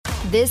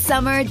This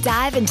summer,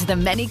 dive into the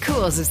many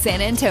cools of San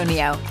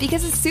Antonio,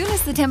 because as soon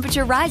as the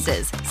temperature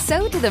rises,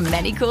 so do the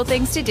many cool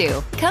things to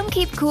do. Come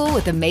keep cool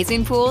with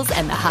amazing pools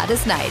and the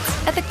hottest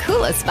nights at the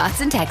coolest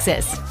spots in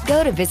Texas.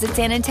 Go to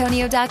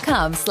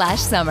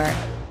visitsanantonio.com/summer.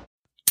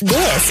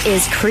 This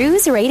is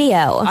Cruise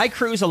Radio. I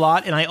cruise a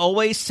lot, and I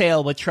always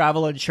sail with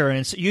travel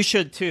insurance. You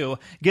should too.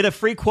 Get a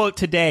free quote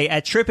today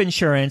at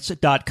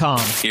tripinsurance.com.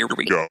 Here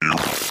we go.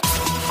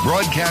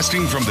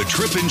 Broadcasting from the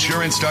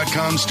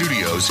tripinsurance.com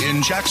studios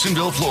in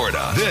Jacksonville,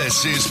 Florida,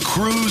 this is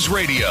Cruise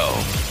Radio.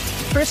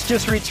 Chris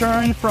just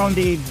returned from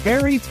the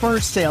very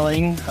first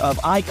sailing of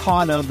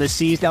Icon of the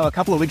Seas. Now, a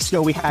couple of weeks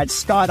ago, we had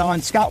Scott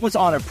on. Scott was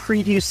on a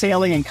preview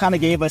sailing and kind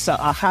of gave us a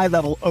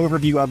high-level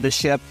overview of the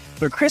ship.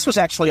 But Chris was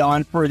actually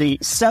on for the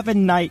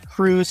 7-night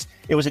cruise.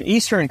 It was an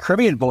Eastern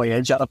Caribbean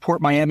voyage out of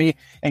Port Miami.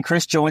 And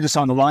Chris joins us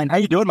on the line. How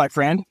you doing, my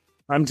friend?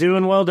 I'm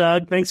doing well,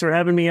 Doug. Thanks for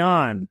having me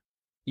on.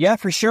 Yeah,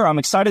 for sure. I'm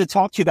excited to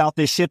talk to you about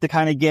this ship to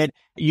kind of get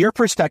your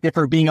perspective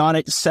for being on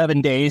it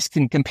 7 days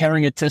and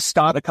comparing it to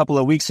Scott a couple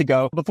of weeks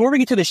ago. Before we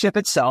get to the ship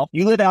itself,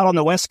 you live out on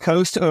the West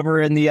Coast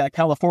over in the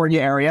California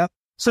area.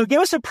 So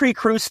give us some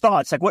pre-cruise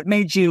thoughts. Like, what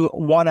made you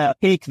want to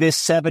take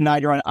this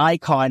 7-nighter on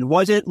Icon?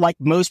 Was it like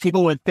most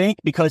people would think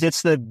because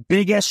it's the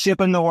biggest ship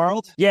in the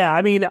world? Yeah,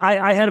 I mean,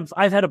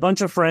 I've had a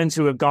bunch of friends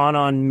who have gone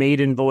on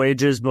maiden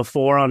voyages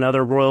before on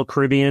other Royal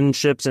Caribbean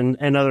ships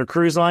and other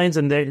cruise lines,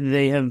 and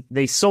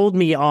they sold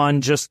me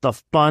on just the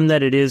fun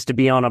that it is to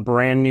be on a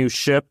brand new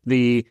ship,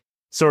 the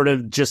sort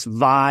of just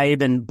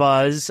vibe and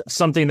buzz,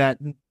 something that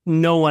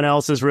no one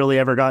else has really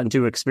ever gotten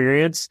to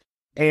experience.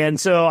 And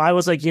so I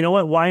was like, you know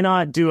what, why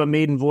not do a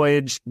maiden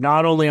voyage,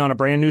 not only on a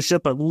brand new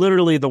ship, but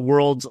literally the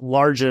world's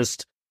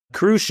largest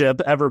cruise ship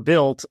ever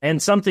built,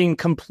 and something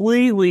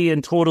completely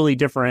and totally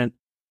different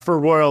for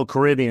Royal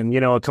Caribbean,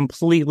 a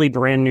completely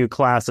brand new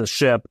class of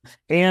ship.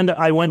 And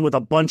I went with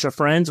a bunch of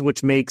friends,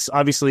 which makes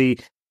obviously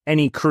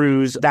any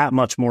cruise that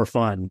much more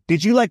fun.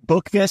 Did you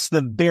book this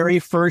the very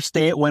first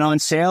day it went on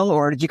sale,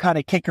 or did you kind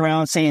of kick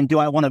around saying, do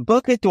I want to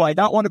book it? Do I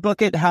not want to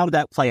book it? How did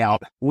that play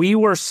out? We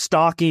were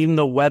stalking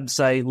the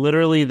website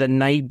literally the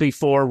night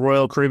before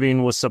Royal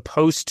Caribbean was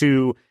supposed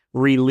to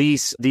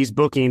release these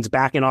bookings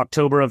back in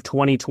October of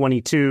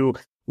 2022.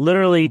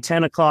 Literally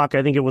 10 o'clock,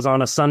 I think it was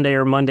on a Sunday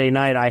or Monday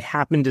night, I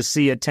happened to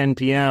see at 10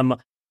 p.m.,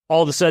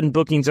 all of a sudden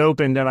bookings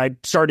opened, and I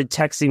started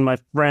texting my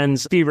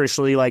friends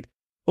feverishly,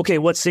 okay,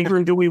 what sink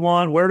room do we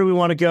want? Where do we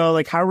want to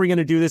go? How are we going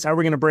to do this? How are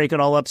we going to break it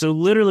all up? So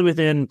literally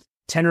within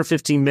 10 or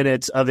 15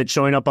 minutes of it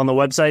showing up on the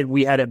website,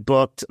 we had it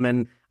booked.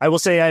 And I will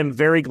say I'm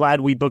very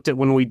glad we booked it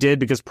when we did,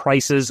 because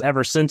prices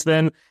ever since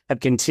then have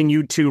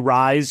continued to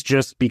rise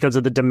just because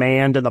of the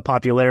demand and the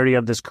popularity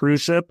of this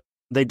cruise ship.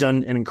 They've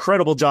done an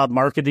incredible job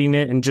marketing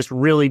it and just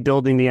really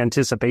building the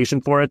anticipation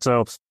for it.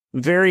 So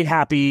very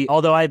happy.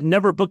 Although I've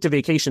never booked a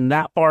vacation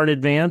that far in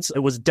advance, it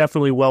was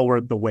definitely well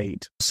worth the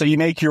wait. So you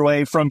make your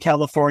way from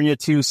California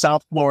to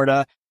South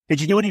Florida.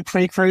 Did you do any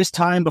pre-cruise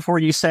time before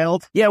you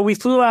sailed? Yeah, we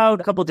flew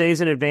out a couple days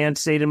in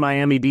advance, stayed in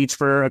Miami Beach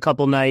for a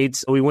couple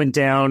nights. We went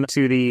down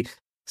to the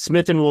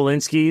Smith &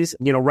 Wolinski's,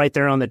 right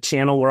there on the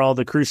channel where all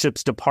the cruise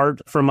ships depart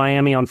from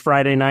Miami on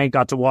Friday night.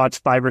 Got to watch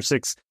 5 or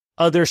 6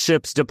 other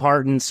ships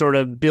depart and sort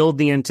of build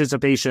the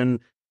anticipation.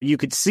 You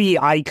could see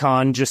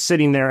Icon just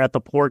sitting there at the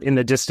port in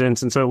the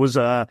distance. And so it was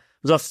a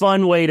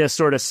fun way to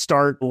sort of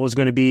start what was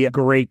going to be a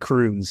great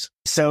cruise.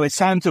 So it's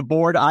time to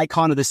board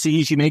Icon of the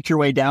Seas. You make your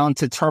way down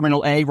to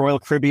Terminal A, Royal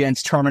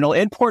Caribbean's terminal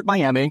in Port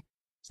Miami.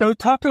 So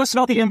talk to us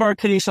about the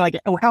embarkation.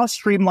 How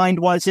streamlined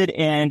was it,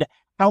 and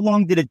how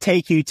long did it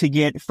take you to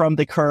get from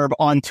the curb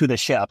onto the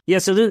ship? Yeah,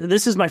 so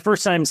this is my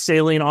first time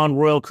sailing on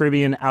Royal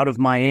Caribbean out of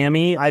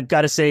Miami. I've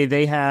got to say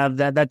they have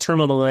that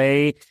Terminal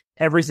A.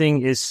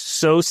 Everything is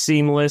so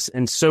seamless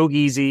and so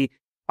easy.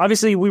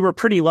 Obviously, we were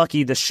pretty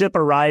lucky. The ship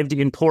arrived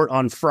in port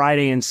on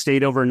Friday and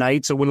stayed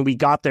overnight. So when we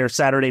got there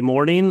Saturday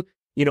morning,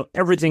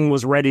 everything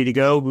was ready to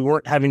go. We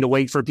weren't having to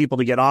wait for people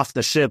to get off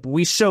the ship.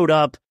 We showed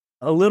up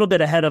a little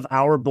bit ahead of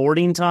our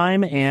boarding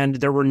time, and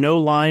there were no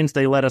lines.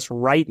 They let us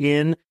right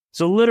in.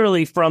 So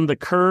literally from the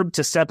curb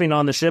to stepping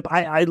on the ship,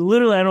 I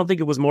don't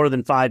think it was more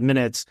than 5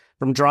 minutes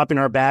from dropping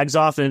our bags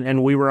off,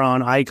 and we were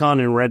on Icon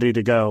and ready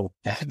to go.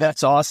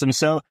 That's awesome.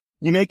 So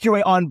you make your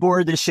way on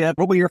board the ship.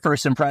 What were your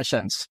first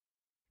impressions?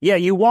 Yeah,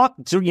 you walk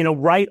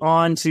right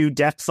on to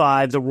Deck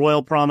 5, the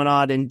Royal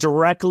Promenade, and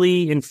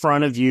directly in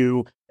front of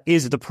you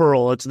is the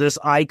Pearl. It's this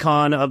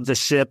icon of the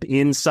ship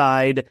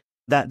inside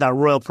that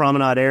Royal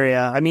Promenade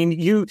area. I mean,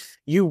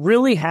 you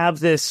really have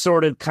this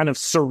sort of kind of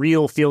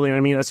surreal feeling.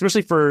 I mean,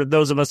 especially for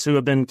those of us who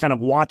have been kind of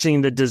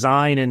watching the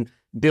design and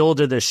build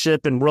of the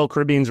ship, and Royal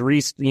Caribbean's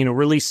released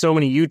so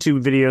many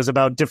YouTube videos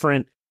about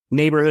different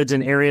neighborhoods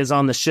and areas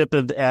on the ship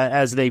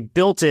as they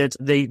built it.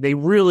 They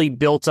really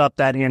built up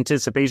that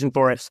anticipation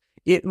for it.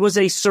 It was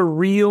a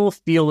surreal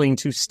feeling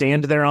to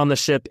stand there on the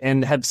ship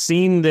and have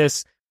seen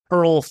this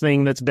Pearl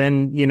thing that's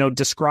been,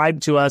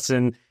 described to us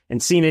and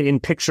seen it in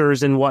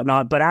pictures and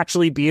whatnot, but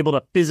actually be able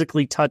to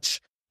physically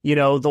touch,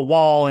 the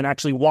wall and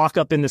actually walk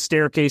up in the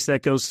staircase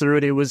that goes through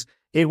it.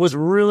 It was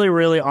really,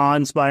 really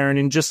awe-inspiring.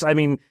 And just,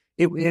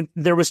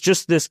 there was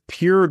just this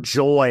pure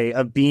joy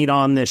of being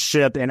on this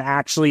ship and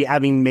actually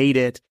having made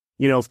it,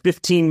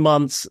 15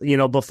 months,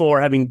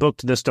 before having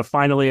booked this to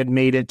finally had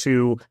made it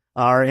to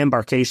our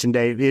embarkation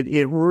day.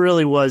 It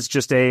really was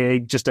just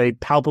a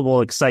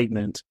palpable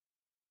excitement.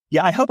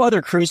 Yeah, I hope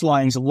other cruise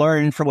lines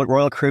learn from what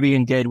Royal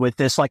Caribbean did with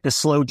this, like the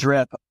slow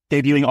drip,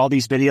 debuting all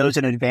these videos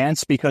in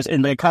advance, because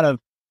in the kind of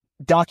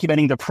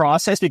documenting the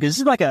process, because this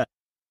is like a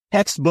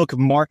textbook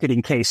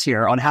marketing case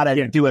here on how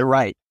to do it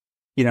right.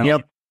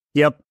 Yep.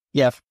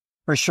 Yeah,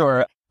 for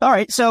sure. All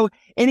right. So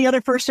any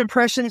other first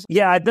impressions?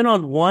 Yeah, I've been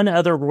on one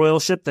other Royal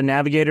ship, the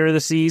Navigator of the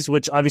Seas,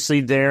 which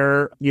obviously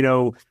their,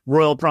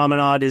 Royal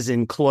Promenade is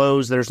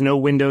enclosed. There's no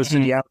windows to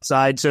the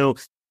outside. So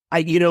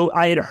I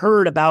had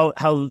heard about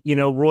how,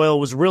 Royal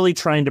was really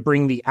trying to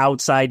bring the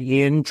outside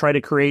in, try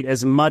to create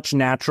as much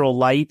natural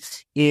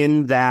light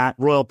in that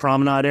Royal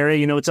Promenade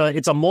area.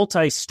 It's a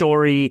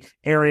multi-story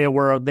area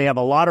where they have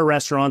a lot of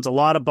restaurants, a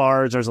lot of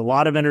bars. There's a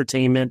lot of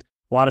entertainment.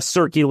 A lot of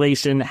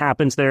circulation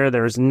happens there.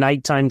 There's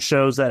nighttime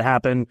shows that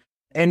happen.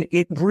 And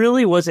it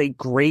really was a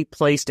great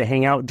place to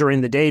hang out during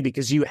the day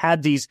because you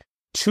had these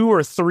 2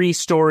 or 3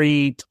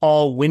 story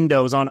tall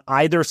windows on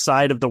either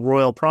side of the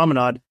Royal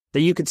Promenade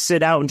that you could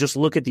sit out and just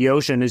look at the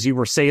ocean as you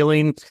were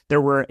sailing.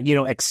 There were,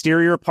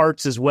 exterior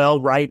parts as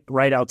well, right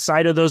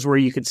outside of those where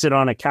you could sit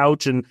on a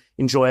couch and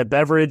enjoy a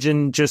beverage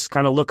and just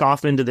kind of look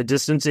off into the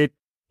distance. It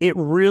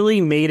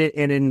really made it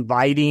an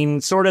inviting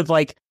sort of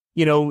like,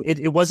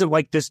 it wasn't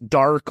like this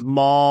dark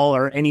mall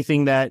or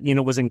anything that,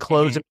 was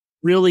enclosed. It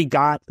really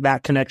got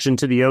that connection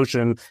to the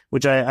ocean,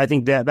 which I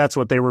think that's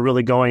what they were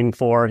really going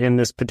for in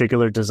this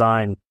particular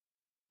design.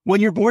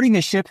 When you're boarding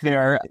the ship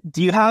there,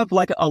 do you have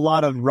like a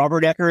lot of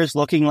rubberdeckers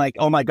looking like,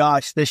 oh my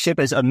gosh, this ship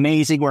is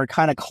amazing, where it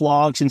kind of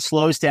clogs and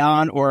slows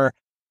down? Or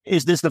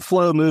does the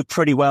flow move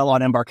pretty well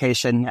on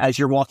embarkation as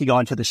you're walking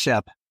onto the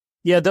ship?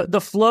 Yeah,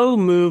 the flow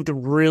moved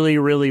really,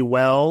 really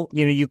well.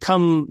 You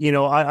come,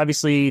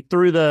 obviously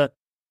through the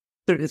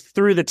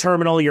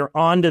terminal, you're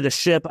onto the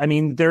ship. I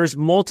mean, there's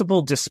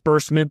multiple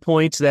disbursement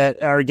points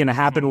that are going to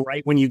happen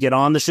right when you get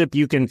on the ship.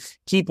 You can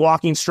keep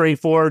walking straight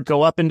forward,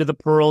 go up into the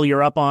Pearl.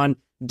 You're up on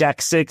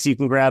deck 6. You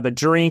can grab a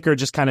drink or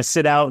just kind of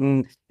sit out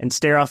and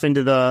stare off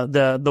into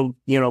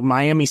the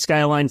Miami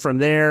skyline from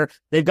there.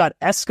 They've got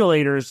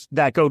escalators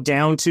that go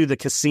down to the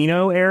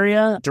casino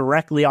area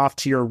directly off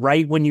to your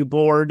right when you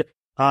board.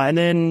 And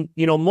then,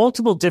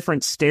 multiple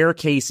different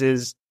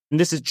staircases. And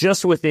this is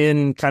just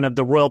within kind of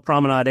the Royal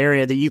Promenade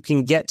area that you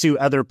can get to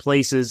other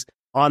places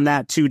on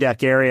that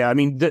 2-deck area. I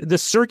mean, the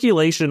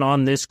circulation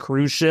on this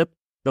cruise ship,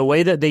 the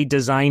way that they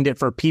designed it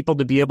for people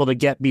to be able to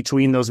get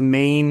between those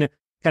main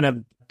kind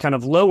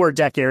of lower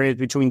deck areas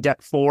between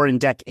deck 4 and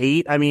deck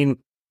 8. I mean,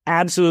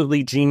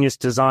 absolutely genius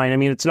design. I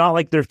mean, it's not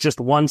like there's just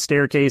one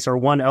staircase or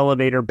one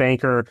elevator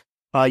banker,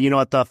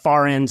 at the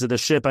far ends of the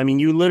ship. I mean,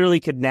 you literally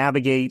could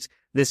navigate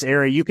this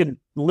area. You could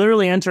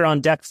literally enter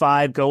on deck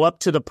 5, go up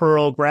to the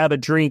Pearl, grab a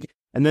drink,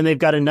 and then they've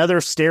got another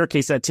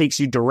staircase that takes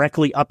you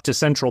directly up to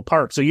Central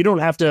Park. So you don't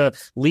have to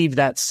leave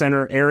that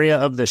center area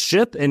of the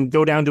ship and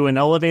go down to an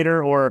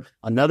elevator or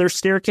another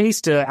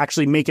staircase to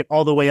actually make it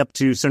all the way up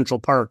to Central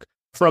Park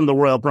from the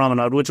Royal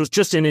Promenade, which was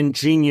just an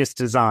ingenious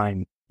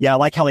design. Yeah, I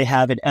like how they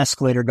have an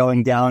escalator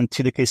going down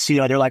to the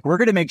casino. They're like, we're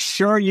going to make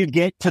sure you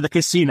get to the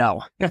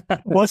casino.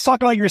 Let's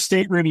talk about your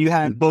stateroom you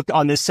had booked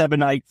on this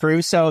 7-night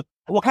cruise. So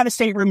what kind of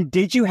stateroom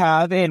did you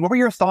have, and what were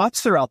your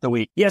thoughts throughout the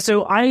week? Yeah,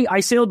 so I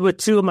sailed with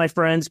 2 of my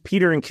friends,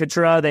 Peter and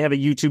Kitra. They have a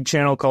YouTube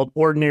channel called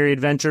Ordinary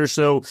Adventure.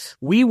 So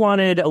we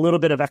wanted a little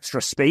bit of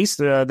extra space.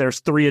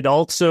 There's 3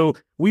 adults. So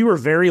we were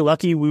very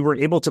lucky. We were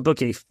able to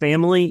book a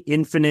family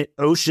infinite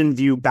ocean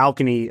view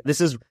balcony.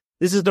 This is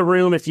the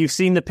room, if you've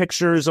seen the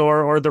pictures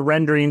or the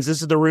renderings,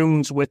 this is the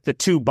rooms with the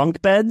 2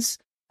 bunk beds.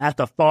 At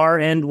the far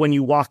end, when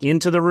you walk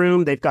into the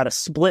room, they've got a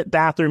split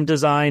bathroom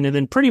design, and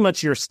then pretty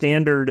much your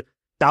standard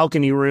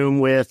balcony room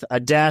with a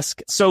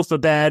desk, sofa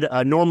bed,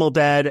 a normal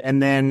bed,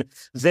 and then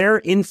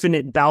their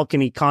infinite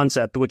balcony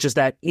concept, which is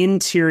that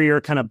interior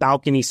kind of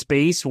balcony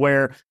space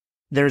where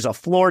there's a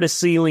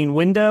floor-to-ceiling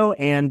window,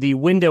 and the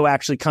window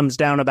actually comes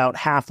down about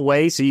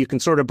halfway, so you can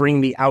sort of bring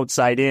the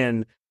outside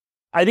in.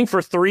 I think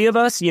for 3 of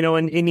us,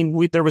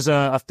 there was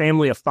a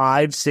family of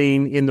 5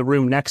 staying in the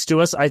room next to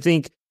us. I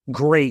think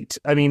great.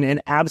 I mean,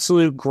 an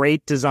absolute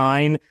great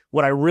design.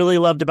 What I really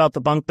loved about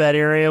the bunk bed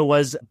area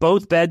was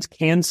both beds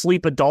can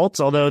sleep adults,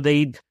 although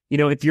they,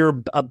 if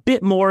you're a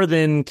bit more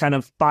than kind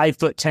of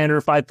 5'10"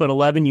 or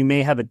 5'11", you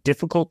may have a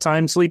difficult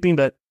time sleeping,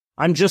 but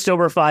I'm just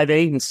over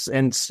 5'8"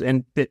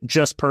 and fit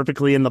just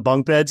perfectly in the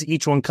bunk beds.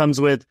 Each one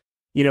comes with,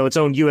 its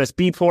own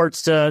USB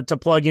ports to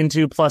plug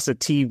into, plus a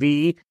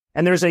TV.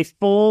 And there's a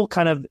full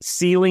kind of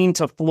ceiling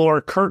to floor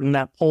curtain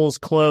that pulls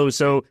closed.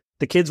 So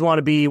the kids want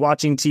to be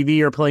watching TV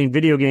or playing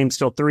video games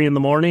till 3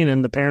 a.m.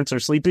 and the parents are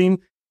sleeping.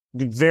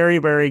 Very,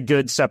 very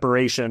good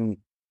separation.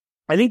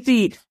 I think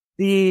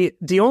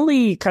the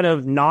only kind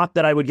of knock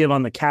that I would give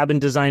on the cabin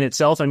design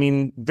itself, I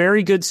mean,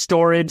 very good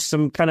storage,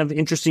 some kind of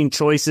interesting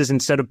choices.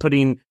 Instead of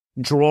putting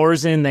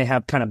drawers in, they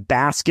have kind of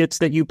baskets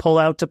that you pull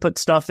out to put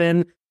stuff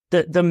in.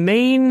 The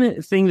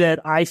main thing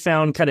that I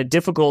found kind of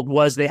difficult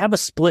was they have a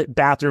split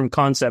bathroom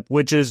concept,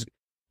 which is,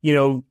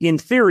 in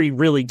theory,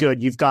 really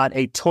good. You've got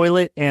a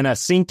toilet and a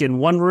sink in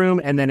one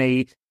room, and then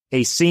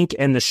a sink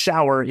and the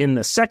shower in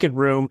the second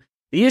room.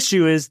 The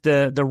issue is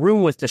the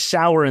room with the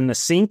shower and the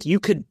sink, you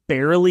could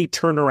barely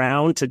turn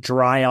around to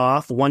dry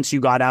off once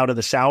you got out of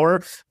the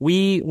shower.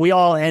 We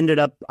all ended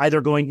up either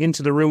going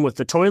into the room with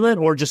the toilet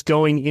or just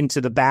going into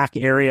the back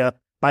area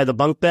by the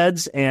bunk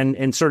beds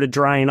and sort of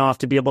drying off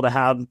to be able to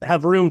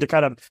have room to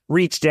kind of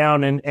reach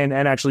down and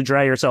actually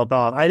dry yourself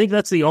off. I think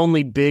that's the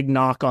only big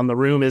knock on the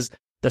room is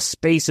the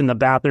space in the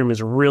bathroom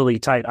is really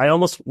tight. I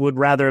almost would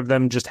rather have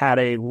them just had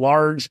a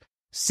large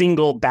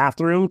single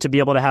bathroom to be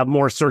able to have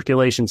more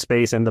circulation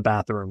space in the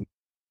bathroom.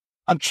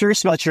 I'm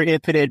curious about your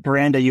infinite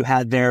veranda you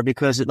had there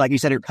because, like you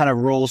said, it kind of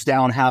rolls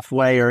down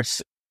halfway or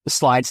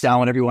slides down,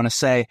 whatever you want to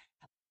say.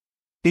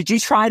 Did you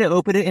try to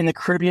open it in the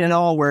Caribbean at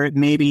all where it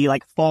maybe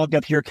like fogged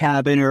up your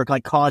cabin or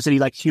like caused any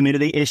like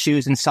humidity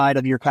issues inside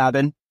of your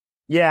cabin?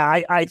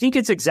 Yeah, I think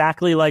it's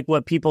exactly like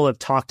what people have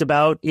talked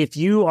about. If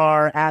you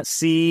are at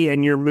sea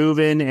and you're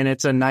moving and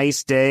it's a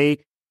nice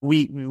day,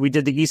 we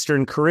did the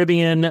Eastern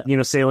Caribbean,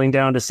 sailing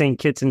down to St.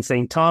 Kitts and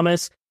St.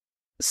 Thomas.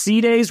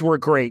 Sea days were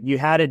great. You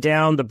had it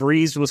down. The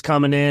breeze was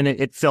coming in.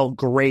 It felt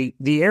great.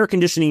 The air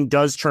conditioning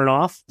does turn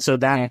off, so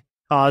that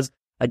caused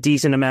a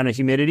decent amount of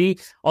humidity.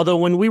 Although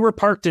when we were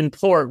parked in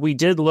port, we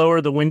did lower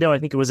the window. I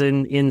think it was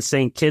in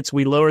St. Kitts.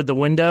 We lowered the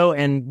window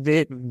and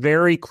it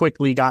very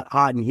quickly got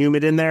hot and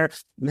humid in there.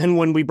 Then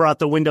when we brought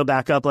the window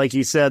back up, like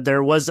you said,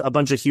 there was a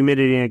bunch of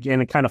humidity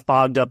and it kind of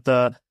fogged up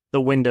the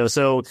window.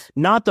 So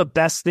not the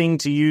best thing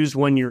to use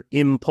when you're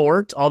in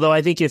port. Although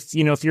I think if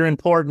you're in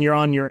port and you're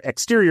on your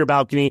exterior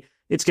balcony,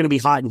 it's going to be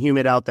hot and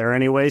humid out there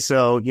anyway.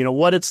 So,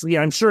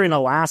 I'm sure in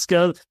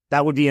Alaska,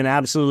 that would be an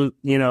absolute,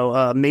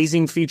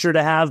 amazing feature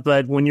to have.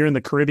 But when you're in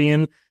the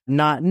Caribbean,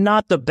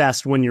 not the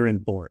best when you're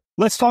in port.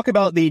 Let's talk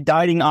about the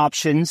dining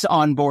options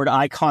on board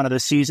Icon of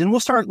the season. We'll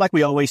start like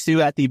we always do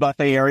at the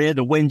buffet area,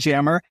 the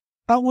Windjammer.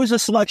 How was the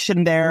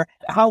selection there?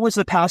 How was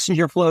the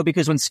passenger flow?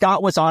 Because when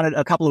Scott was on it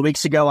a couple of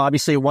weeks ago,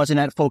 obviously it wasn't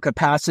at full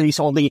capacity.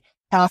 So only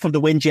half of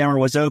the Windjammer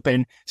was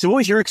open. So what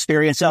was your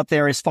experience up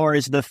there as far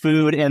as the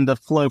food and the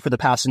flow for the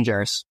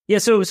passengers? Yeah,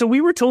 so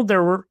we were told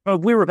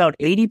we were about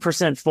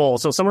 80% full.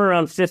 So somewhere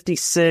around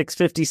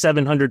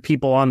 5,700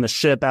 people on the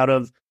ship out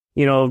of,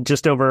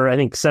 just over, I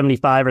think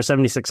 75 or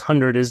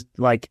 7,600 is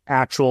like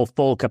actual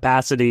full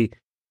capacity.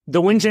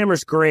 The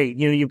Windjammer's great.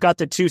 You've got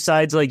the two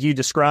sides like you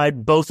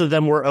described. Both of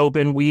them were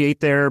open. We ate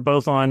there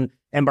both on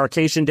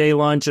embarkation day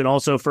lunch and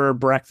also for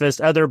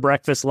other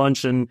breakfast,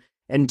 lunch, and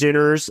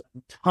dinners.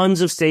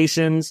 Tons of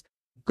stations.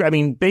 I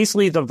mean,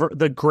 basically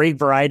the great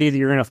variety that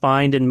you're going to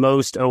find in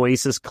most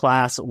Oasis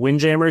class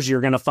Windjammers,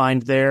 you're going to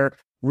find there.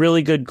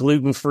 Really good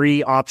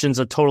gluten-free options,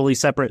 a totally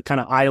separate kind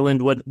of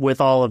island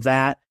with all of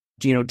that.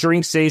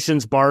 Drink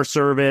stations, bar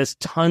service,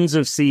 tons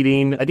of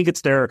seating. I think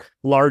it's their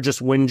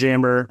largest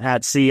Windjammer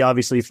at sea,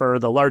 obviously for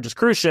the largest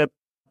cruise ship.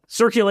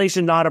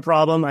 Circulation, not a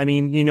problem. I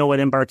mean, what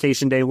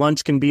embarkation day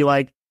lunch can be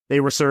like. They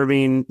were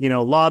serving,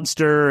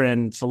 lobster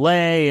and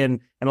filet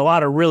and a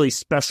lot of really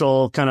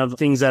special kind of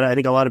things that I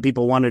think a lot of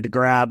people wanted to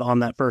grab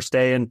on that first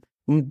day and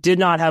did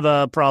not have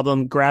a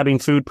problem grabbing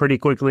food pretty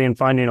quickly and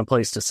finding a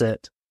place to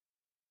sit.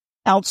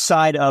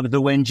 Outside of the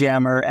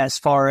Windjammer, as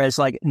far as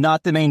like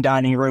not the main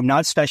dining room,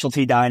 not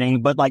specialty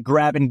dining, but like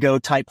grab and go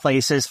type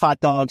places, hot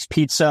dogs,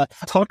 pizza.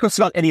 Talk to us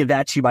about any of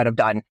that you might have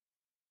done.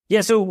 Yeah,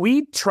 so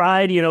we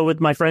tried, with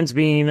my friends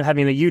having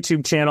a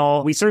YouTube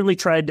channel, we certainly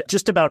tried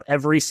just about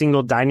every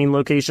single dining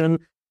location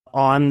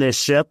on this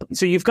ship.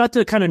 So you've got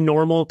the kind of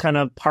normal kind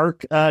of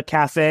park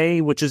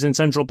cafe, which is in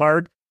Central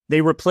Park.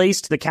 They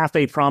replaced the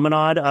Cafe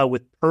Promenade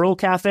with Pearl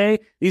Cafe.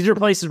 These are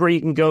places where you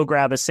can go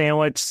grab a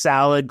sandwich,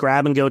 salad,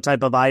 grab and go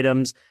type of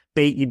items,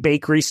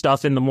 bakery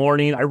stuff in the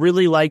morning. I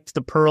really liked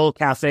the Pearl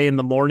Cafe in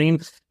the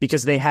morning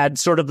because they had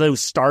sort of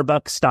those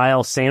Starbucks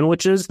style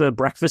sandwiches, the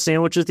breakfast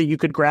sandwiches that you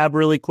could grab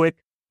really quick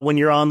when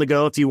you're on the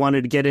go if you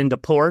wanted to get into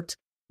port.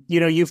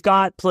 You've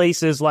got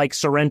places like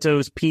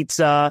Sorrento's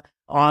Pizza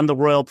on the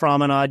Royal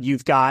Promenade.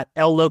 You've got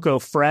El Loco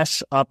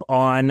Fresh up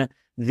on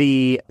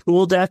the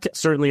pool deck,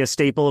 certainly a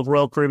staple of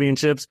Royal Caribbean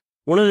ships.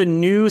 One of the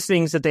new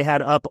things that they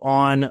had up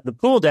on the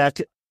pool deck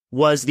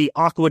was the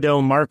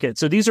Aquadome Market.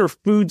 So these are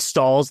food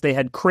stalls. They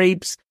had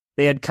crepes.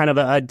 They had kind of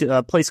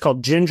a place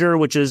called Ginger,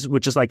 which is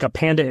like a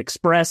Panda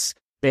Express.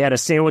 They had a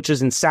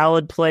sandwiches and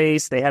salad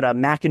place. They had a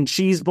mac and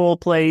cheese bowl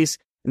place.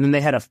 And then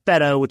they had a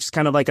feta, which is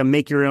kind of like a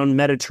make your own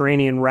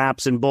Mediterranean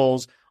wraps and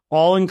bowls,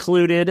 all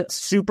included.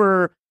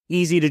 Super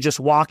easy to just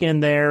walk in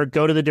there,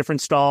 go to the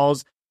different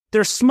stalls.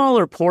 They're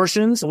smaller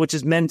portions, which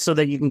is meant so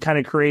that you can kind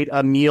of create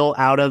a meal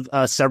out of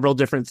several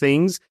different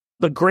things,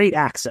 but great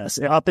access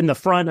up in the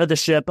front of the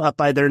ship, up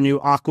by their new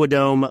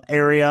Aquadome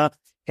area.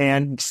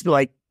 And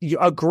like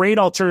a great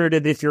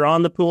alternative if you're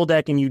on the pool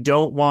deck and you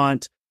don't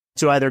want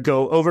to either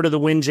go over to the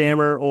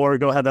Windjammer or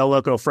go have El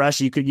Loco Fresh.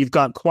 You've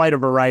got quite a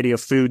variety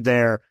of food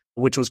there,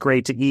 which was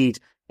great to eat.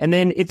 And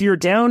then if you're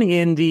down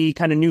in the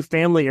kind of new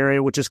family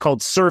area, which is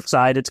called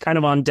Surfside, it's kind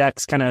of on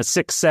decks kind of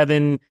 6,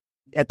 7,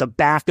 at the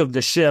back of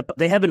the ship.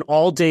 They have an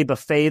all-day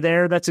buffet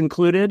there that's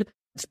included.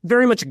 It's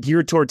very much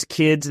geared towards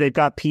kids. They've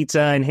got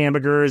pizza and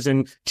hamburgers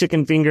and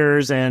chicken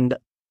fingers and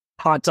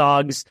hot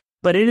dogs,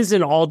 but it is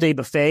an all-day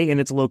buffet and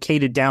it's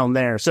located down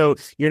there. So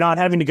you're not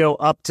having to go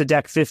up to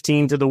deck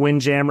 15 to the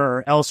Windjammer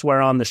or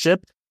elsewhere on the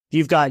ship.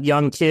 You've got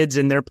young kids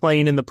and they're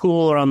playing in the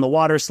pool or on the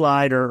water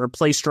slide or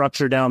play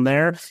structure down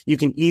there. You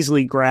can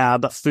easily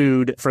grab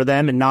food for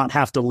them and not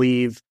have to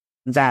leave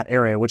that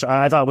area, which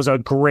I thought was a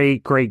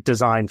great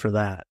design for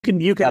that.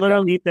 You can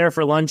literally eat there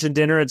for lunch and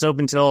dinner. It's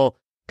open till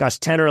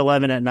 10 or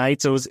 11 at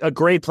night. So it was a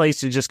great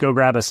place to just go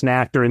grab a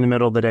snack during the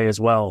middle of the day as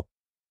well.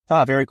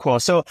 Ah, very cool.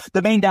 So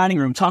the main dining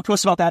room, talk to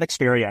us about that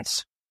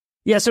experience.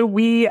 Yeah, so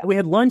we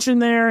had lunch in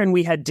there and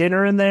we had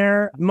dinner in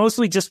there,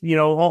 mostly just,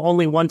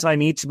 only one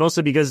time each,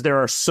 mostly because there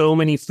are so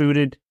many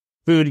food,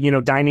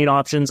 dining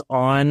options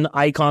on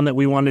Icon that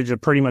we wanted to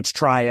pretty much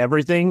try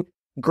everything.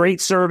 Great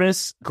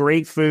service,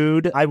 great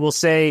food. I will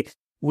say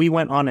we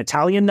went on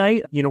Italian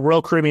night.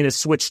 Royal Caribbean has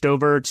switched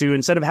over to,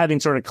 instead of having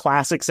sort of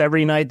classics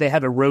every night, they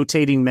have a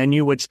rotating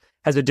menu, which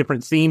has a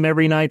different theme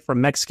every night,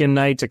 from Mexican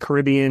night to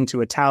Caribbean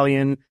to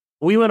Italian.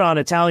 We went on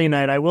Italian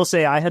night. I will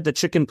say I had the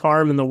chicken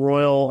parm in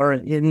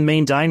the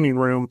main dining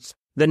room.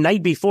 The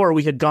night before,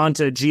 we had gone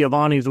to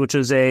Giovanni's, which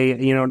is an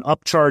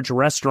upcharge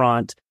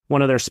restaurant,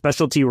 one of their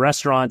specialty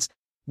restaurants.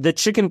 The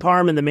chicken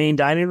parm in the main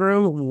dining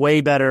room,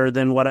 way better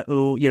than what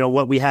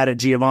we had at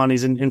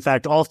Giovanni's. And in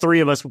fact, all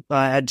three of us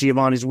at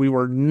Giovanni's, we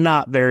were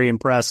not very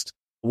impressed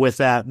with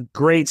that.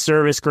 Great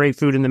service, great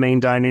food in the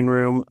main dining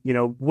room,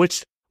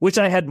 which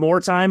I had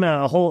more time,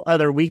 a whole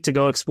other week to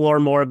go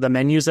explore more of the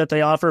menus that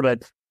they offer.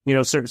 But,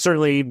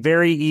 certainly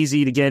very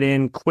easy to get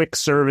in, quick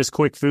service,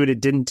 quick food. It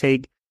didn't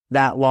take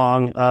that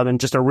long, and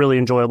just a really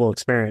enjoyable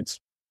experience.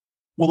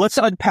 Well, let's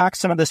unpack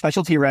some of the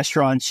specialty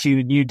restaurants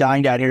you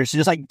dined at here. So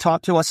just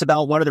talk to us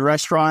about one of the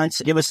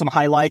restaurants, give us some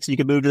highlights, and you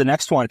can move to the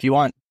next one if you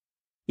want.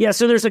 Yeah,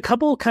 so there's a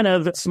couple kind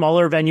of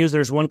smaller venues.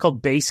 There's one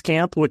called Base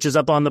Camp, which is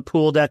up on the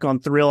pool deck on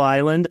Thrill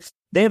Island.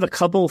 They have a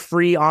couple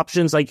free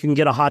options, like you can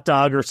get a hot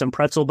dog or some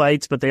pretzel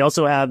bites, but they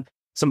also have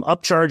some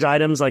upcharge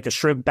items like a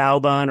shrimp bao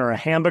bun or a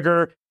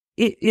hamburger.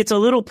 It's a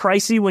little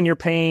pricey when you're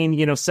paying,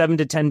 $7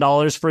 to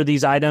 $10 for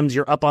these items.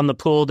 You're up on the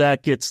pool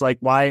deck. It's like,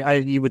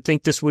 you would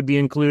think this would be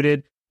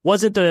included.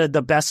 Wasn't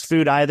the best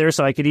food either,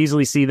 so I could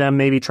easily see them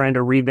maybe trying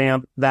to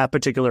revamp that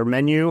particular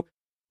menu.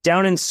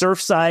 Down in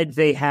Surfside,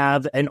 they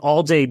have an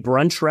all-day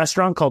brunch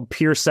restaurant called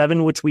Pier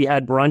 7, which we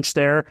had brunch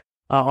there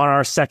on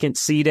our second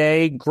sea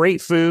day.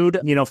 Great food,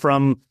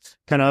 from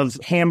kind of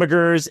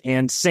hamburgers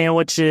and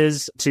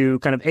sandwiches to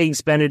kind of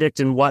eggs Benedict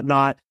and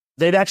whatnot.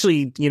 They've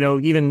actually,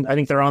 even I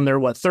think they're on their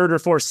third or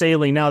fourth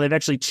sailing now. They've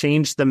actually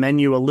changed the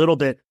menu a little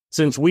bit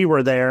since we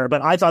were there,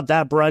 but I thought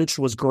that brunch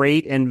was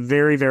great and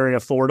very, very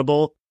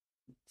affordable.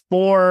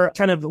 For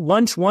kind of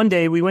lunch one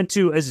day, we went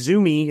to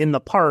Azumi in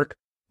the park,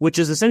 which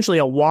is essentially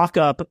a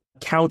walk-up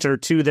counter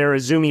to their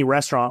Azumi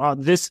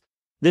restaurant. This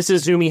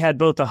Azumi had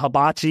both the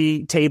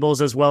hibachi tables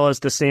as well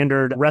as the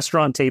standard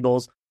restaurant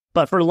tables.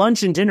 But for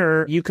lunch and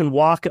dinner, you can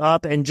walk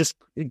up and just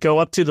go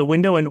up to the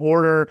window and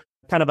order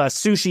kind of a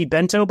sushi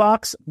bento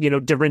box,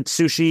 different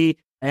sushi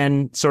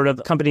and sort of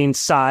accompanying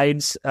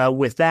sides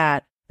with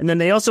that. And then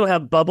they also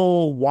have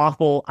bubble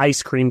waffle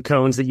ice cream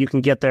cones that you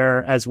can get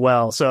there as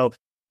well. So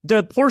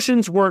the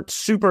portions weren't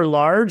super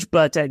large,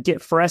 but to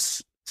get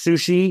fresh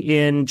sushi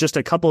in just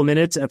a couple of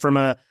minutes from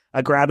a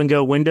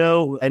grab-and-go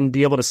window and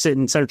be able to sit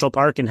in Central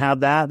Park and have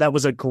that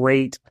was a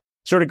great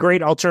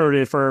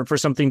alternative for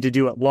something to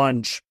do at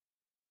lunch.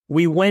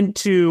 We went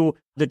to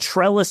the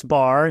Trellis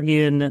Bar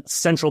in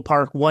Central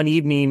Park one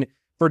evening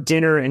for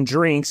dinner and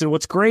drinks. And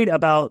what's great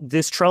about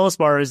this Trellis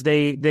Bar is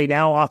they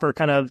now offer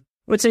kind of,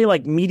 I would say,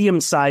 like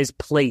medium-sized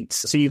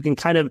plates. So you can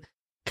kind of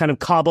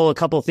cobble a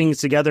couple things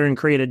together and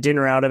create a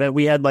dinner out of it.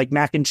 We had like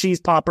mac and cheese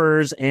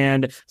poppers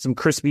and some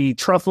crispy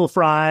truffle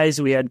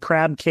fries. We had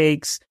crab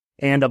cakes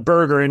and a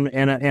burger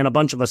and a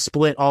bunch of a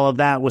split, all of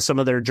that with some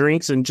of their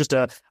drinks, and just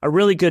a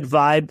really good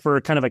vibe for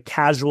kind of a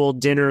casual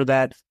dinner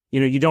that,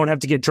 you don't have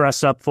to get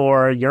dressed up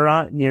for. You're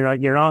not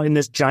in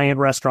this giant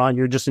restaurant.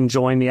 You're just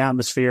enjoying the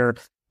atmosphere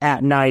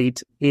at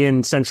night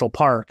in Central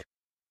Park.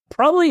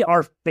 Probably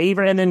our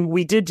favorite, and then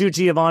we did do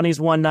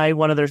Giovanni's one night,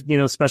 one of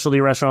their,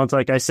 specialty restaurants,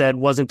 like I said,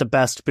 wasn't the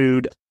best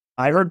food.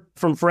 I heard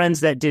from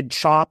friends that did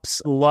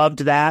Chops,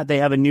 loved that. They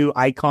have a new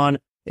Icon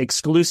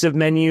exclusive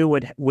menu,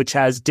 which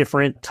has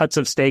different cuts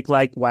of steak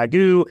like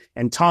Wagyu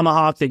and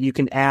Tomahawk that you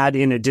can add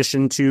in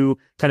addition to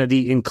kind of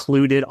the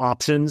included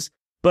options.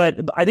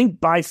 But I think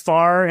by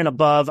far and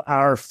above,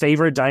 our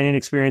favorite dining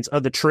experience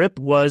of the trip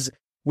was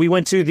we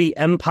went to the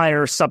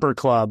Empire Supper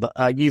Club.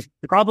 You've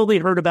probably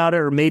heard about it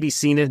or maybe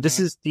seen it. This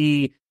is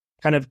the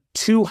kind of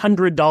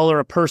 $200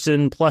 a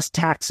person plus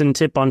tax and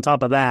tip on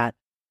top of that,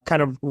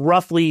 kind of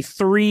roughly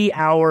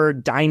 3-hour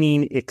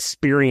dining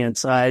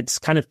experience. It's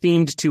kind of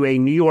themed to a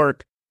New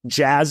York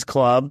jazz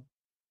club,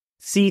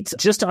 seats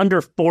just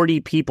under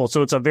 40 people.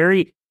 So it's a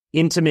very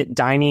intimate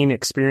dining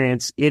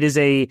experience. It is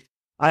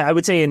I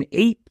would say an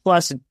 8+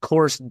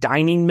 course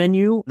dining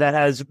menu that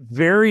has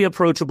very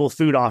approachable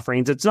food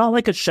offerings. It's not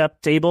like a chef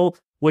table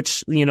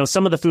which,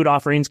 some of the food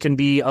offerings can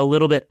be a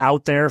little bit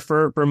out there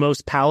for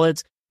most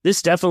palates.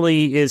 This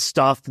definitely is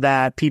stuff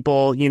that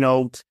people,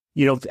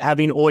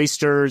 having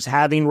oysters,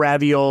 having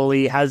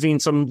ravioli, having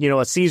some,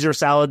 a Caesar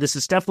salad. This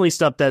is definitely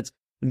stuff that's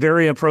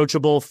very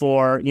approachable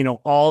for,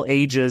 all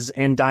ages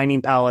and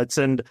dining palates.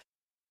 And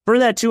for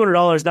that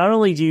 $200, not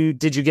only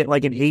did you get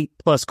like an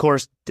 8+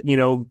 course,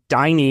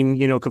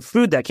 dining,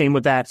 food that came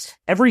with that,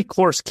 every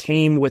course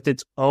came with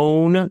its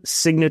own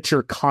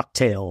signature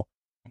cocktail.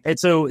 And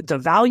so the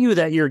value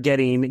that you're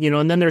getting,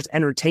 and then there's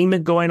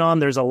entertainment going on.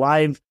 There's a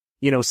live,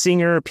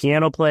 singer,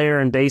 piano player,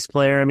 and bass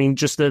player. I mean,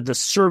 just the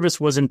service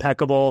was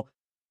impeccable.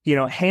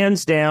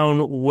 Hands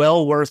down,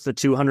 well worth the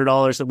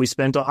 $200 that we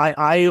spent.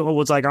 I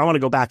was like, I want to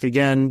go back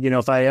again.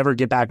 If I ever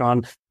get back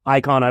on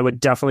Icon, I would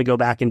definitely go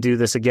back and do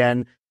this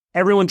again.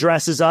 Everyone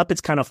dresses up.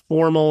 It's kind of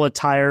formal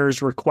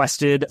attires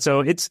requested. So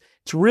it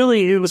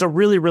was a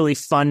really, really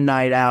fun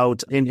night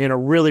out in a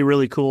really,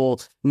 really cool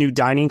new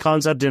dining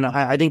concept. And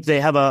I think they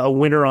have a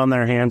winner on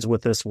their hands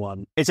with this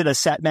one. Is it a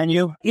set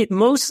menu? It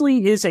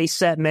mostly is a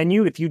set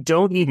menu. If you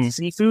don't eat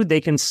seafood,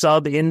 they can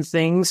sub in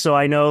things. So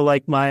I know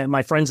like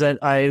my friends that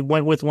I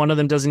went with, one of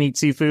them doesn't eat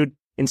seafood.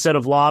 Instead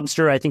of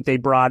lobster, I think they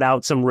brought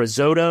out some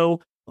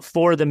risotto.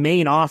 For the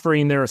main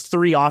offering, there are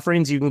 3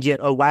 offerings. You can get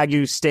a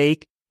Wagyu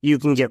steak, you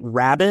can get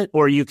rabbit,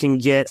 or you can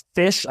get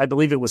fish. I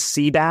believe it was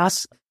sea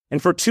bass. And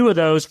for 2 of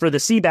those, for the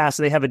sea bass,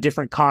 they have a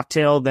different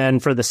cocktail than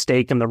for the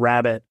steak and the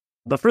rabbit.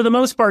 But for the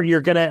most part,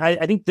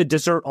 I think the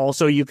dessert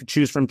also, you could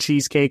choose from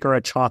cheesecake or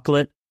a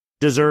chocolate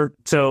dessert.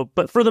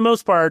 But for the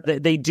most part,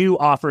 they do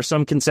offer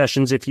some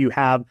concessions if you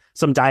have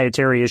some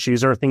dietary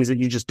issues or things that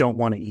you just don't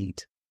want to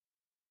eat.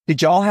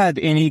 Did y'all have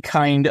any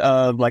kind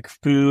of like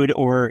food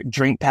or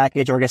drink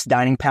package, or I guess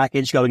dining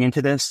package going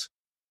into this?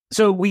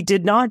 So we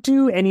did not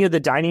do any of the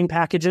dining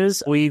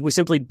packages. We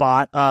simply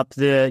bought up for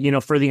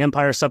the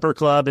Empire Supper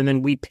Club, and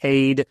then we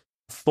paid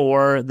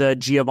for the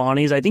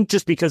Giovanni's. I think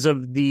just because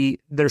of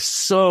there's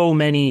so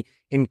many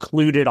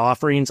included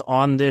offerings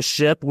on this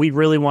ship, we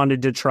really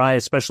wanted to try,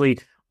 especially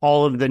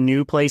all of the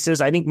new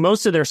places. I think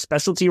most of their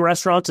specialty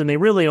restaurants, and they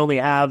really only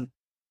have,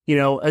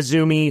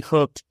 Azumi,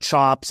 Hooked,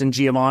 Chops, and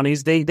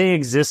Giovanni's. They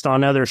exist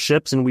on other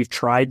ships, and we've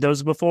tried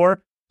those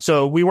before.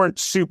 So we weren't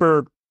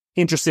super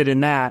interested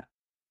in that.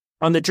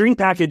 On the drink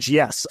package,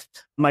 yes.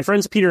 My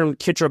friends Peter and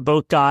Kitra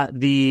both got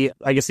the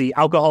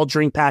alcohol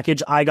drink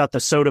package. I got the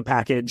soda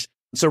package.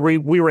 So we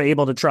were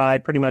able to try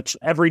pretty much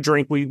every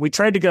drink. We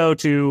tried to go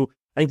to,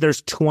 I think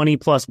there's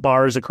 20+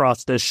 bars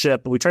across this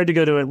ship. We tried to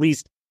go to at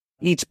least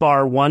each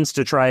bar once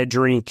to try a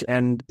drink,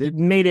 and it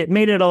made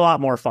it a lot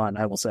more fun,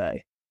 I will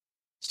say.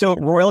 So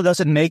Royal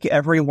doesn't make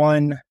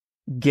everyone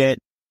get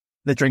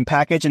the drink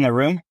package in the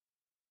room?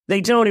 They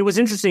don't. It was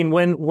interesting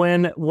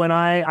when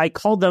I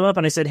called them up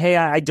and I said, hey,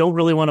 I don't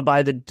really want to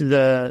buy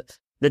the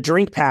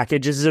drink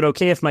package. Is it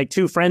okay if my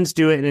 2 friends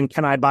do it, and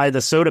can I buy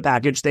the soda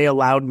package? They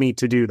allowed me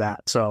to do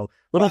that. So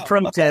little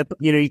pro tip,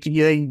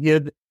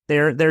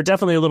 they're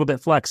definitely a little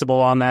bit flexible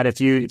on that if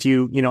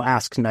you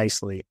ask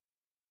nicely.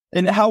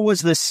 And how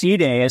was the sea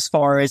day as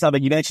far as,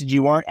 you mentioned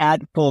you weren't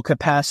at full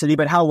capacity,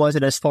 but how was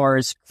it as far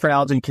as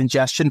crowds and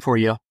congestion for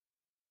you?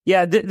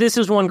 Yeah, this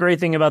is one great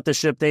thing about the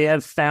ship. They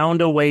have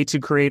found a way to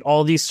create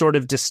all these sort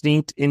of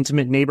distinct,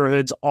 intimate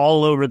neighborhoods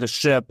all over the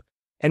ship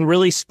and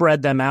really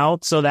spread them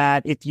out so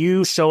that if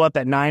you show up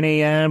at 9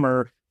 a.m.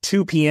 or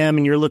 2 p.m.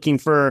 and you're looking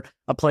for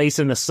a place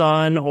in the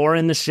sun or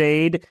in the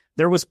shade,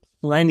 there was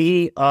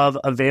plenty of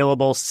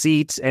available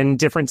seats and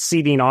different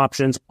seating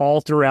options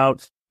all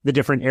throughout the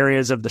different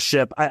areas of the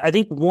ship. I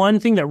think one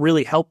thing that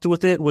really helped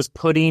with it was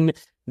putting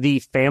the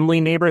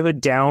family neighborhood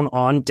down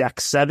on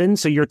deck 7.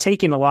 So you're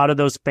taking a lot of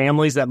those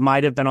families that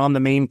might have been on the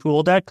main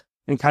pool deck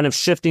and kind of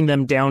shifting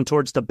them down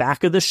towards the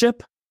back of the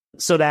ship,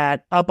 so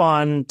that up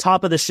on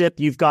top of the ship,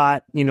 you've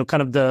got,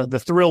 kind of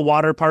the Thrill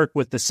Water Park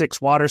with the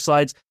 6 water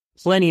slides,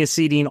 plenty of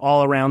seating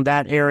all around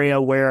that area,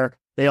 where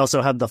they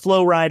also have the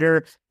flow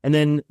rider. And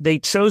then they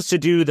chose to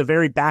do the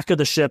very back of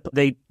the ship.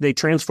 They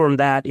transformed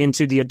that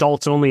into the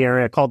adults only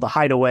area called the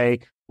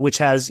Hideaway, which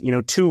has,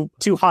 two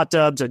hot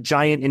tubs, a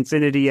giant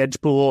infinity edge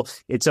pool,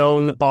 its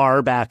own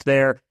bar back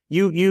there.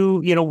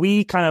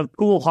 We kind of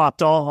pool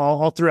hopped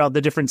all throughout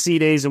the different sea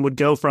days and would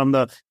go from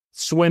the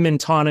swim and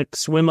tonic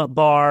swim up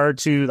bar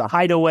to the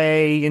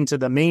Hideaway into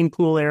the main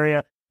pool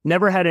area.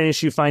 Never had an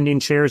issue finding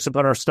chairs to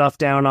put our stuff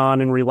down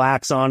on and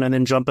relax on and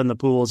then jump in the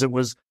pools.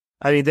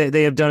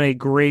 They have done a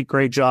great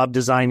job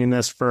designing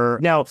this for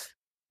now.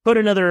 Put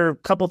another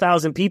couple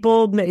thousand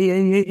people,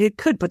 it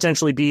could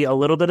potentially be a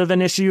little bit of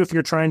an issue if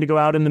you're trying to go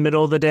out in the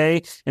middle of the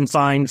day and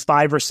find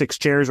 5 or 6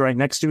 chairs right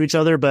next to each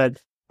other. But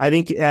I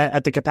think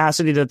at the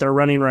capacity that they're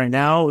running right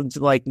now, it's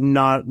like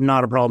not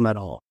a problem at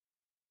all.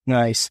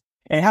 Nice.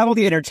 And how about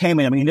the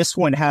entertainment? This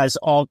one has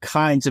all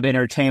kinds of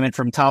entertainment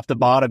from top to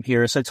bottom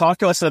here. So talk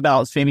to us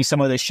about maybe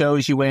some of the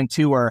shows you went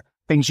to or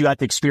things you got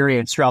to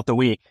experience throughout the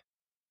week.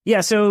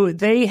 Yeah, so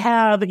they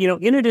have,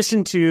 in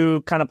addition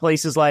to kind of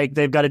places like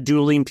they've got a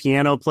dueling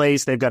piano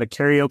place, they've got a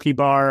karaoke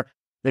bar,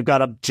 they've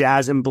got a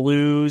jazz and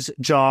blues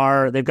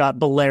jar, they've got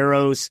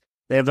boleros,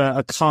 They have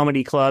a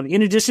comedy club.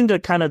 In addition to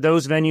kind of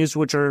those venues,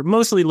 which are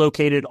mostly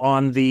located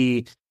on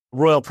the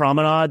Royal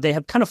Promenade, they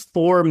have kind of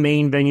 4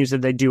 main venues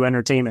that they do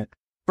entertainment.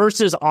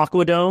 First is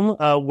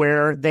Aquadome,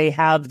 where they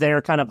have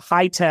their kind of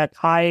high-tech,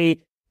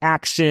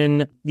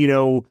 high-action,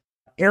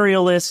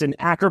 aerialists and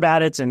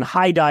acrobatics and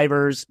high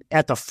divers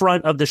at the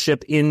front of the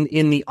ship in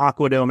the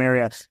Aquadome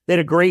area. They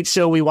had a great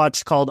show we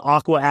watched called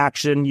Aqua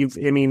Action.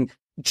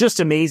 Just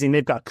amazing.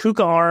 They've got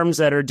Kuka arms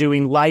that are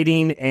doing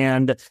lighting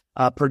and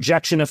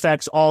projection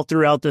effects all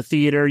throughout the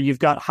theater. You've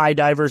got high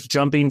divers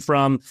jumping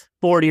from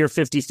 40 or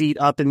 50 feet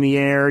up in the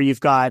air. You've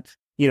got,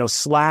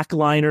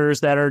 slackliners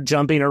that are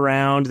jumping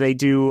around. They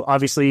do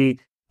obviously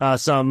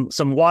some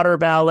water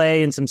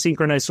ballet and some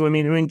synchronized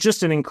swimming.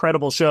 Just an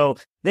incredible show.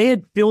 They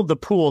had filled the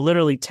pool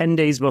literally 10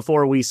 days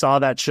before we saw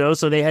that show.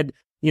 So they had,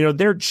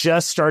 they're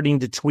just starting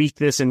to tweak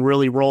this and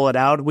really roll it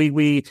out.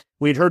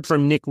 We'd heard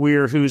from Nick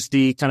Weir, who's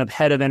the kind of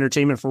head of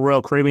entertainment for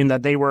Royal Caribbean,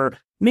 that they were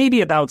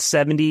maybe about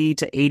 70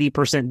 to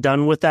 80%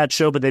 done with that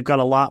show, but they've got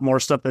a lot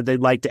more stuff that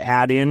they'd like to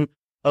add in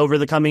over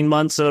the coming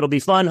months. So it'll be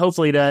fun,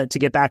 hopefully, to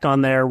get back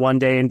on there one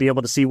day and be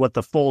able to see what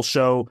the full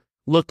show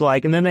looked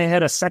like. And then they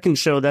had a second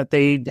show that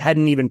they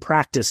hadn't even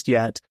practiced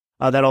yet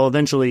that'll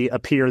eventually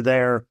appear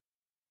there.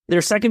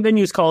 Their second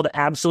venue is called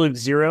Absolute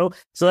Zero.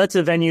 So that's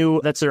a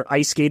venue, that's their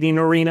ice skating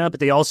arena, but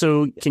they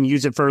also can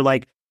use it for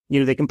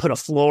they can put a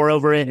floor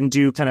over it and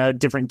do kind of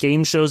different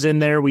game shows in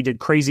there. We did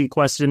Crazy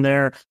Quest in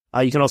there.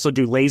 You can also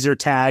do laser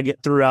tag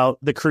throughout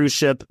the cruise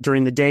ship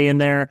during the day in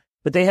there.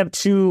 But they have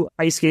 2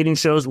 ice skating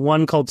shows,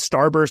 one called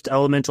Starburst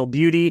Elemental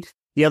Beauty,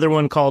 the other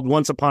one called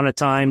Once Upon a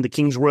Time, the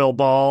King's Royal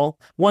Ball.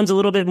 One's a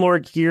little bit more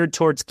geared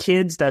towards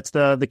kids. That's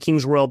the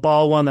King's Royal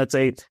Ball one. That's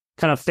a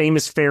kind of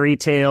famous fairy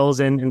tales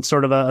and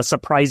sort of a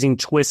surprising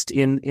twist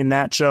in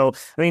that show.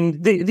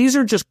 These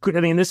are just,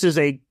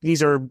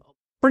 these are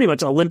pretty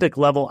much Olympic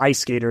level ice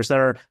skaters that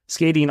are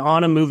skating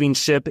on a moving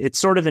ship. It's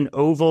sort of an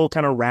oval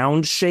kind of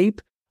round shape,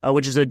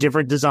 which is a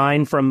different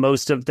design from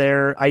most of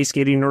their ice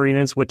skating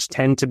arenas, which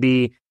tend to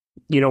be,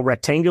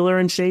 rectangular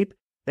in shape.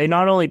 They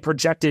not only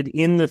projected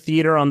in the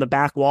theater on the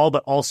back wall,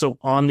 but also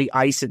on the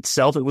ice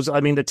itself. It was,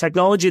 the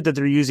technology that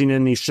they're using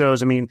in these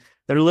shows,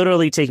 they're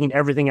literally taking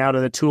everything out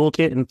of the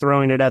toolkit and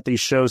throwing it at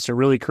these shows to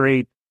really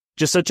create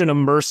just such an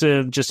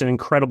immersive, just an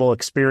incredible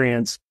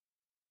experience.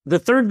 The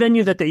third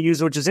venue that they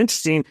use, which is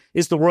interesting,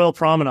 is the Royal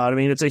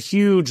Promenade. It's a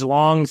huge,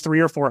 long,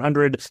 300 or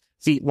 400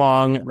 feet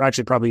long, or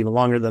actually probably even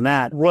longer than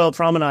that, Royal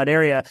Promenade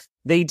area.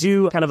 They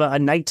do kind of a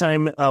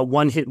nighttime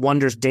one-hit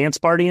wonders dance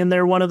party in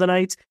there one of the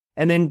nights.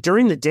 And then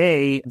during the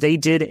day, they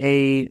did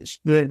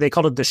they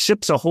called it the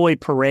Ships Ahoy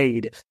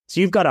Parade.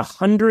 So you've got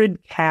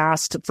 100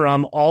 cast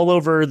from all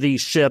over the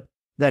ship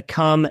that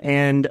come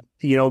and,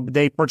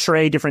 they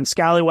portray different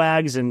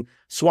scallywags and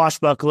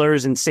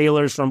swashbucklers and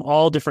sailors from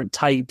all different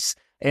types.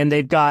 And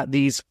they've got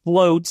these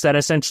floats that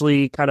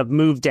essentially kind of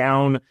move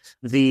down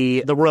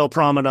the Royal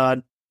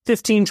Promenade.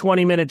 15,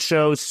 20-minute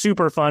shows,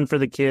 super fun for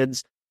the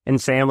kids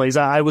and families.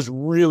 I was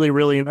really,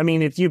 really,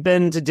 if you've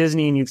been to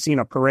Disney and you've seen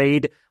a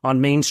parade on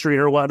Main Street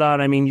or whatnot,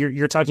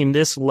 you're talking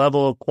this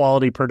level of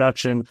quality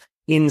production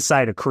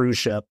inside a cruise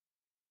ship.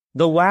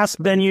 The last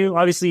venue,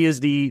 obviously, is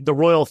the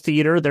Royal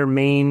Theater, their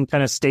main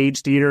kind of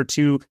stage theater,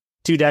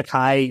 two-deck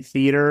high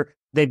theater.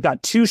 They've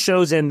got 2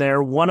 shows in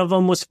there. One of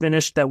them was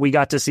finished that we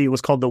got to see. It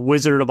was called The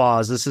Wizard of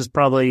Oz. This is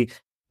probably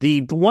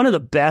one of the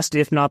best,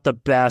 if not the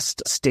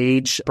best,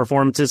 stage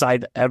performances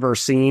I've ever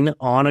seen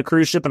on a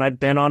cruise ship. And I've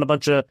been on a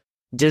bunch of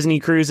Disney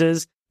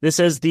cruises. This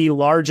is the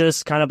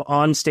largest kind of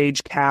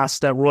on-stage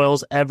cast that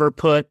Royals ever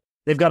put.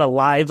 They've got a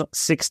live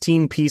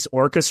 16-piece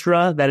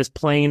orchestra that is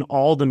playing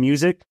all the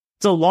music.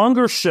 It's a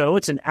longer show.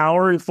 It's an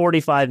hour and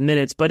 45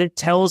 minutes, but it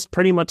tells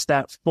pretty much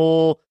that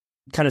full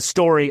kind of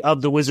story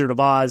of The Wizard of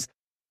Oz.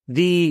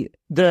 I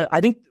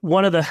think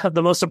one of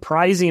the most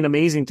surprising,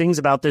 amazing things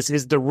about this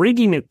is the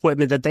rigging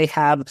equipment that they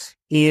have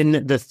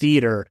in the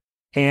theater.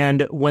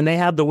 And when they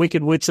have the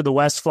Wicked Witch of the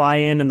West fly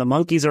in and the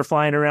monkeys are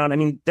flying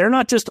around, they're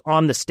not just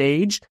on the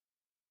stage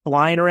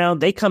flying around.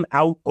 They come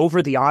out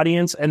over the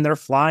audience and they're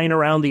flying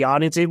around the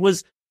audience. It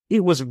was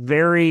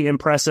very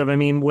impressive.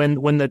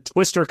 When the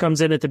Twister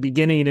comes in at the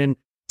beginning and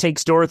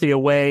takes Dorothy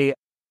away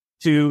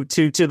to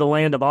the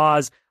land of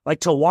Oz,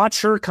 to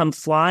watch her come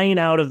flying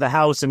out of the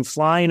house and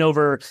flying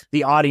over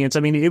the audience.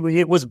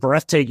 It was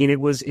breathtaking. It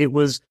was,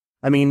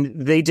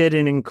 they did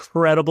an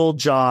incredible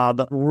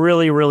job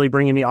really, really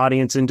bringing the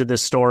audience into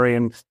this story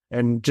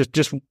and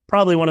just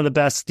probably one of the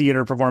best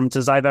theater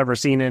performances I've ever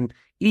seen, and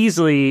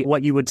easily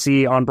what you would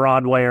see on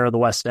Broadway or the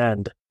West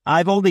End.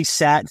 I've only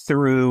sat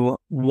through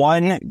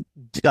one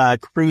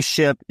cruise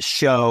ship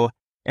show,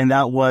 and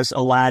that was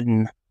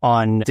Aladdin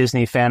on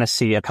Disney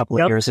Fantasy a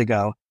couple of years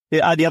ago.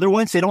 The other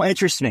ones, they don't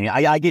interest me.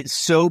 I get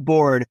so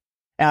bored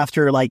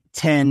after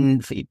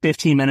 10,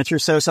 15 minutes or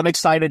so. So I'm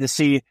excited to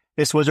see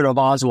this Wizard of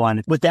Oz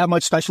one. With that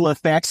much special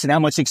effects and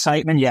that much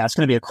excitement, yeah, it's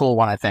going to be a cool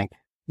one, I think.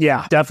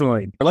 Yeah,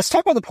 definitely. Let's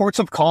talk about the ports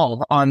of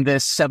call on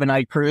this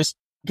 7-night cruise.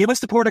 Give us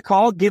the port of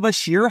call, give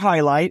us your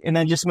highlight, and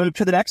then just move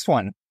to the next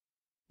one.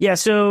 Yeah,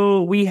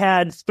 so we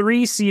had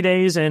 3 sea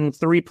days and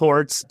 3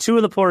 ports. 2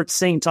 of the ports,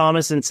 St.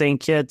 Thomas and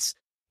St. Kitts.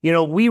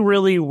 We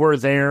really were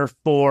there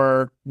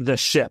for the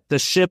ship. The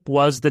ship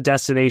was the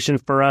destination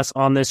for us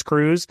on this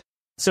cruise.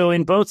 So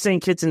in both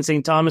St. Kitts and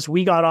St. Thomas,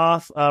 we got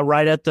off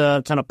right at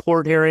the kind of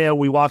port area.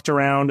 We walked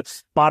around,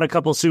 bought a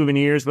couple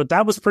souvenirs, but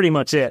that was pretty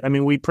much it. I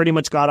mean, we pretty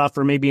much got off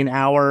for maybe an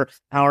hour,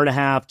 hour and a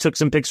half, took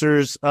some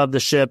pictures of the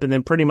ship, and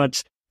then pretty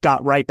much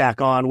got right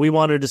back on. We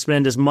wanted to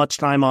spend as much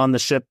time on the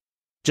ship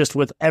just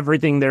with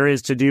everything there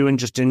is to do and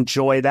just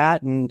enjoy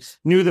that, and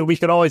knew that we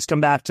could always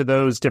come back to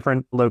those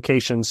different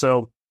locations.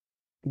 So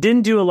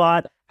didn't do a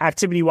lot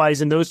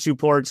activity-wise in those 2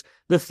 ports.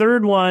 The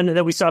third one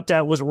that we stopped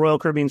at was Royal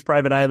Caribbean's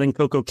private island,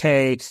 Coco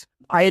Cay.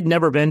 I had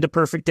never been to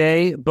Perfect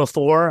Day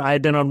before. I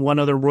had been on one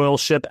other Royal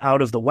ship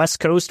out of the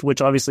West Coast,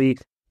 which obviously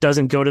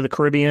doesn't go to the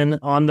Caribbean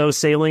on those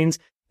sailings.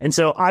 And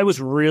so I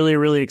was really,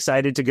 really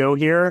excited to go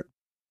here.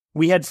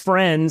 We had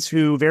friends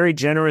who very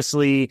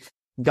generously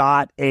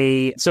got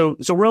so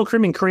Royal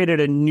Caribbean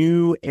created a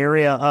new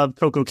area of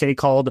Coco Cay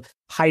called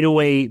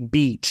Hideaway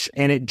Beach,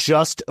 and it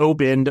just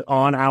opened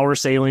on our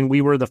sailing.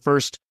 We were the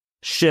first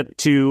ship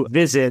to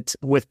visit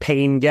with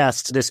paying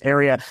guests this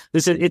area.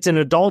 It's an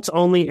adults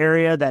only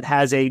area that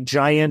has a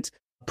giant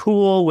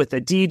pool with a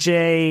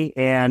DJ,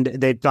 and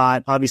they've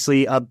got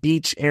obviously a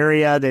beach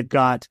area. They've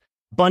got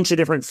a bunch of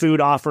different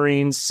food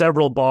offerings,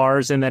 several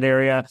bars in that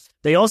area.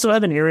 They also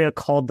have an area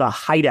called the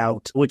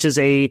Hideout, which is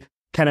a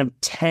kind of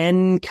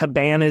 10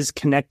 cabanas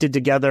connected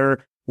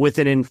together with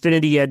an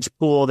infinity edge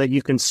pool that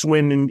you can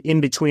swim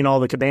in between all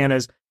the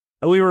cabanas.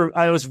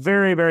 I was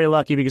very, very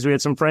lucky because we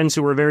had some friends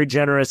who were very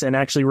generous and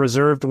actually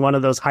reserved one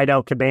of those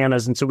Hideout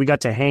cabanas. And so we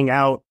got to hang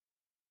out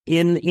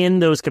in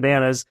those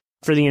cabanas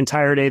for the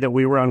entire day that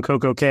we were on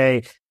Coco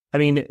Cay. I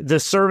mean, the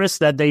service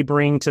that they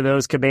bring to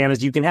those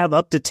cabanas, you can have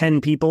up to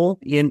 10 people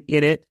in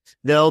it.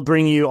 They'll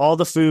bring you all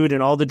the food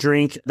and all the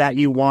drink that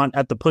you want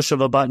at the push of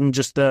a button,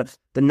 just the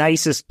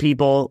nicest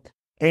people.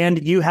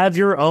 And you have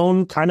your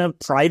own kind of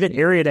private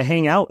area to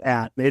hang out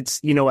at. It's,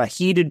 a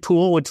heated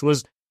pool, which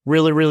was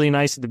really, really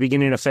nice at the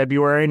beginning of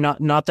February.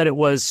 Not that it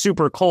was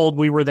super cold.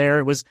 We were there.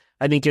 It was,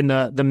 I think, in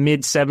the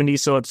mid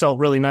 70s, so it felt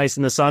really nice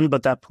in the sun.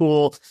 But that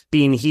pool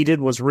being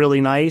heated was really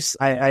nice.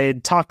 I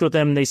had talked with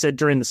them. They said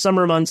during the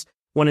summer months,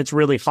 when it's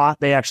really hot,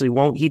 they actually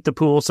won't heat the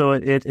pool, so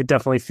it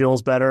definitely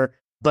feels better.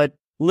 But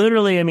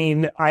literally, I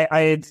mean, I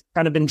had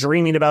kind of been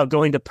dreaming about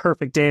going to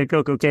Perfect Day at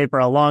Coco Cay for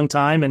a long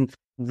time, and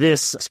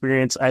this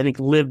experience, I think,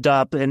 lived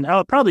up and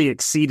probably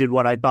exceeded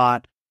what I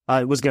thought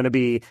it was going to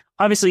be.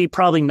 Obviously,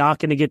 probably not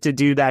going to get to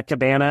do that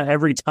cabana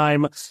every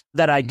time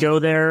that I go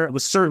there. It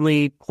was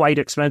certainly quite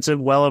expensive,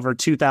 well over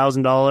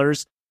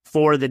 $2,000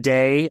 for the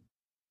day.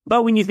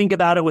 But when you think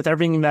about it, with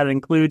everything that it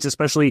includes,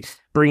 especially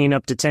bringing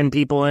up to 10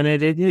 people in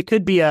it, it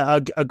could be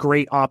a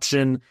great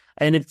option.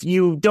 And if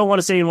you don't want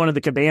to stay in one of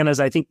the cabanas,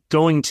 I think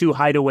going to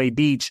Hideaway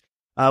Beach,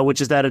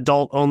 which is that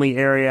adult-only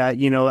area,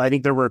 I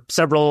think there were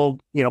several,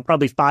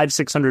 probably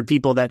 500-600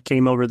 people that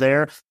came over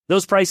there.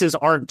 Those prices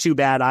aren't too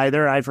bad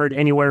either. I've heard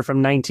anywhere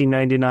from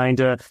 $19.99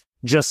 to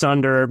just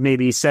under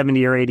maybe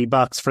 $70 or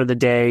 $80 for the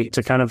day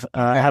to kind of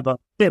have a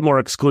bit more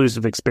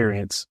exclusive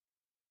experience.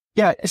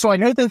 Yeah, so I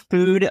know the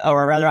food,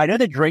 or rather, I know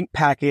the drink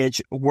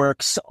package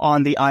works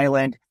on the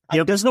island.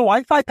 Yep. Does the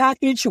Wi-Fi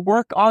package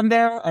work on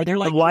there? Are there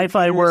the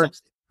Wi-Fi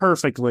works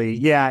perfectly?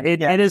 Yeah,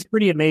 it is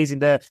pretty amazing.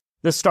 The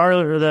high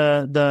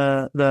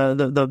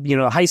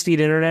speed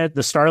internet,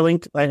 the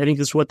Starlink, I think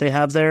is what they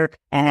have there.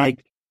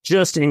 Like,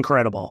 just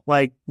incredible.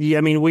 Like,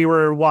 I mean, we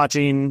were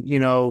watching,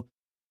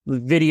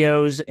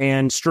 videos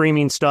and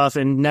streaming stuff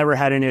and never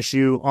had an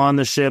issue on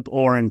the ship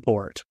or in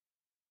port.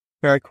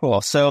 Very cool.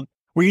 So,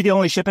 were you the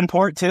only ship in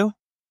port too?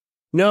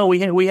 No, we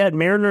had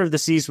Mariner of the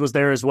Seas was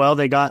there as well.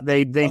 They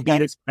beat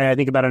us by, I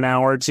think, about an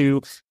hour or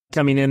two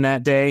coming in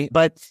that day.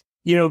 But,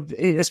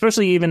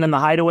 especially even in the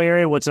Hideaway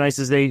area, what's nice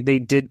is they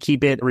did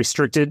keep it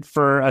restricted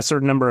for a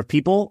certain number of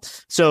people.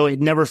 So it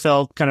never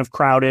felt kind of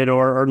crowded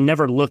or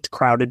never looked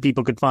crowded.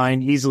 People could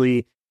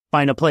easily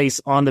find a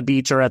place on the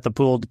beach or at the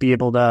pool to be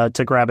able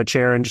to grab a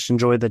chair and just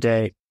enjoy the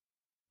day.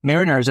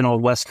 Mariner is an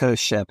old West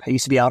Coast ship. I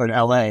used to be out in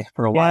LA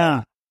for a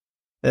while.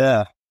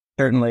 Yeah.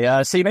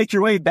 Certainly. So you make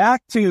your way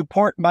back to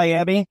Port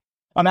Miami.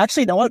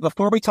 Actually, you know what?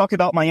 Before we talk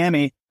about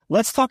Miami,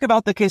 let's talk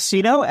about the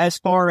casino as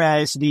far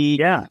as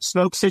the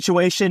smoke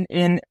situation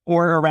in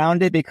or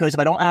around it, because if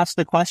I don't ask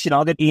the question,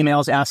 I'll get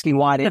emails asking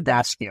why I didn't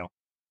ask you.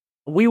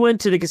 We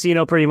went to the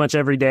casino pretty much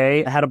every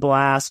day, had a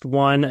blast,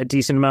 won a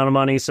decent amount of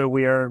money. So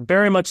we are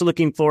very much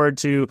looking forward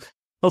to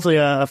hopefully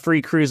a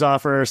free cruise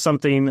offer or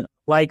something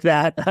like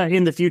that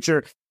in the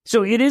future.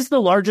 So it is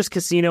the largest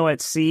casino at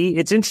sea.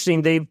 It's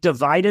interesting. They've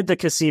divided the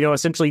casino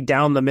essentially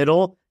down the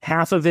middle.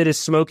 Half of it is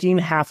smoking,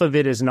 half of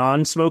it is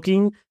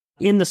non-smoking.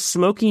 In the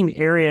smoking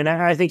area, and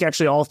I think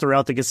actually all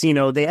throughout the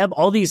casino, they have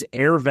all these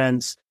air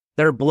vents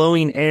that are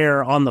blowing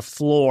air on the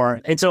floor.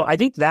 And so I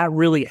think that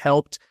really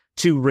helped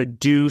to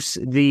reduce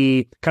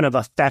the kind of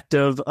effect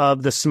of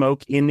the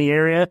smoke in the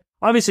area.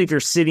 Obviously, if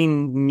you're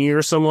sitting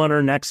near someone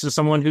or next to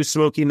someone who's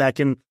smoking, that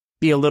can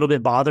be a little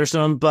bit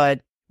bothersome, but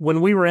when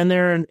we were in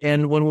there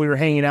and when we were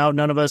hanging out,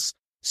 none of us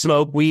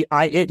smoked.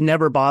 It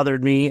never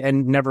bothered me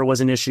and never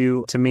was an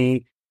issue to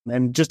me.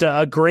 And just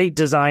a great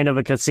design of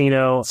a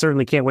casino.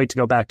 Certainly can't wait to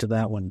go back to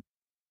that one.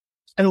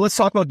 And let's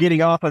talk about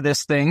getting off of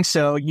this thing.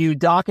 So you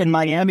dock in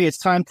Miami. It's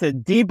time to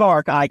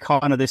debark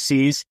Icon of the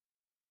Seas.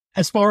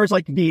 As far as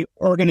like the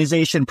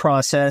organization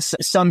process,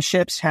 some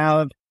ships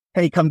have,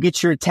 hey, come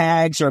get your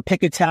tags, or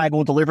pick a tag,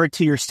 we'll deliver it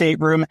to your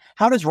stateroom.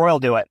 How does Royal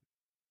do it?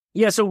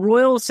 Yeah, so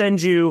Royal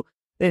sends you,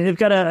 they've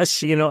got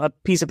a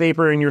piece of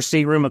paper in your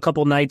stateroom a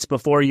couple nights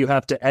before you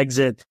have to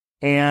exit,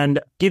 and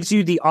gives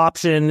you the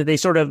option. They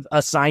sort of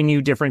assign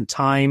you different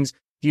times.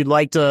 If you'd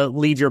like to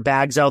leave your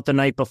bags out the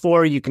night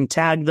before, you can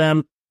tag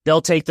them.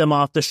 They'll take them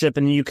off the ship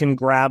and you can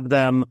grab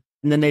them.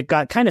 And then they've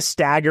got kind of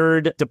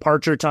staggered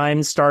departure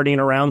times starting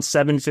around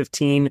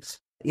 7:15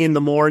 in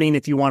the morning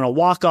if you want to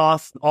walk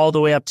off, all the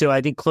way up to,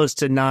 I think, close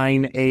to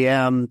 9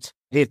 a.m.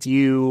 if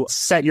you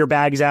set your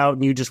bags out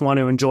and you just want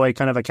to enjoy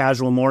kind of a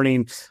casual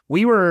morning.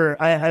 We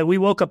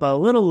woke up a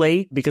little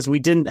late because we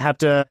didn't have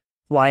to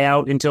fly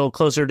out until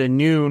closer to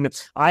noon.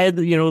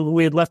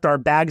 We had left our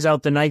bags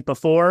out the night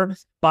before.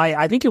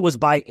 I think it was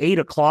by 8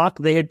 o'clock,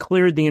 they had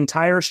cleared the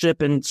entire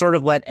ship and sort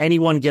of let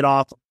anyone get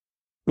off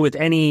with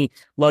any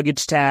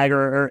luggage tag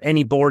or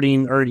any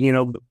boarding or,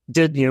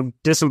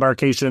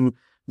 disembarkation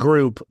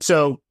group.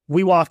 So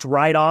we walked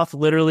right off.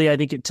 Literally, I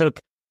think it took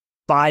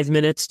 5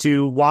 minutes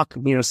to walk,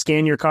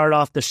 scan your card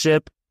off the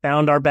ship,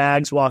 found our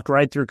bags, walked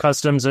right through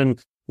customs,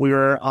 and we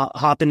were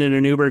hopping in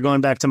an Uber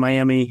going back to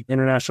Miami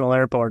International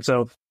Airport.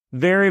 So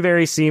very,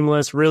 very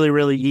seamless, really,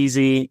 really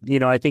easy.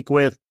 I think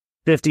with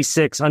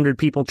 5,600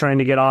 people trying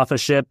to get off a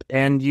ship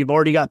and you've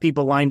already got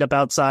people lined up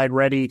outside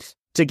ready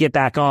to get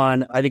back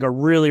on, I think a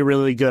really,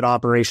 really good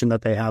operation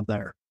that they have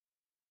there.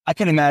 I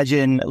can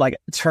imagine like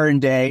turn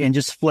day and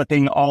just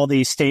flipping all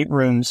these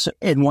staterooms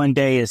in one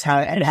day it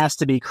has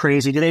to be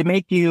crazy. Do they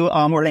make you,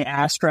 or they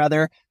ask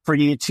rather, for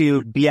you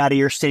to be out of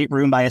your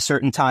stateroom by a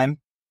certain time?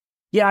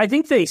 Yeah, I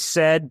think they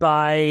said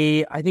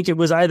I think it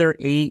was either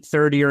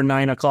 8:30 or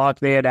 9 o'clock,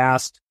 they had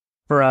asked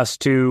for us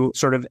to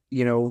sort of,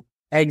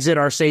 exit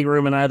our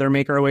stateroom and either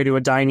make our way to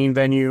a dining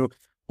venue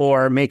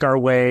or make our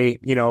way,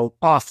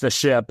 off the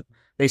ship.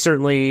 They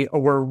certainly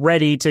were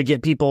ready to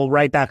get people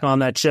right back on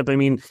that ship. I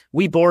mean,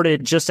 we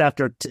boarded just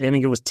after, I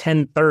think it was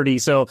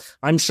 10:30. So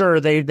I'm sure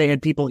they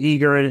had people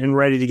eager and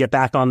ready to get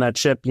back on that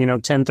ship,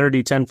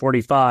 10:30,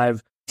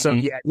 10:45. So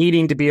yeah,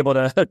 needing to be able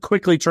to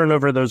quickly turn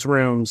over those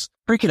rooms.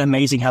 Freaking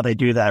amazing how they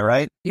do that,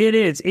 right? It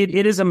is.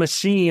 It is a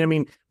machine. I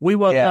mean, we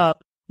woke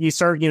up, you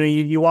start,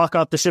 you walk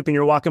off the ship and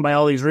you're walking by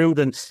all these rooms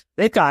and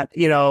they've got,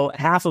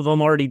 half of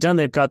them already done.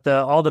 They've got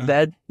all the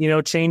bed,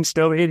 changed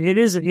over. It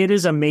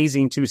is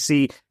amazing to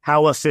see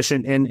how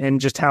efficient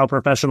and just how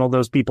professional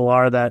those people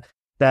are that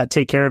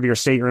take care of your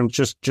staterooms.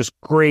 Just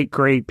great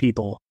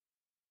people.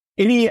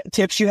 Any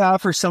tips you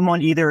have for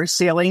someone either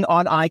sailing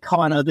on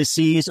Icon of the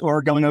Seas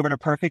or going over to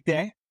Perfect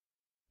Day?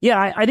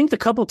 Yeah, I think the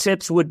couple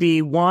tips would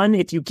be, one,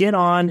 if you get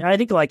on, I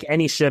think like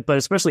any ship, but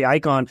especially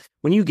Icon,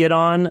 when you get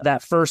on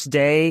that first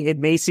day, it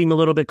may seem a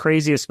little bit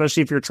crazy,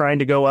 especially if you're trying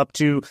to go up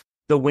to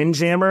the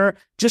Windjammer.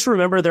 Just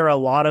remember there are a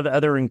lot of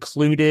other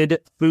included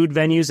food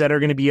venues that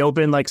are going to be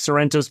open, like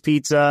Sorrento's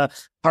Pizza,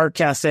 Park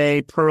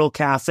Cafe, Pearl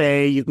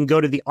Cafe. You can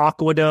go to the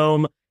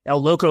Aquadome.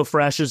 El Loco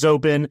Fresh is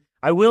open.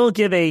 I will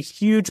give a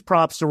huge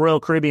props to Royal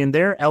Caribbean.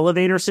 Their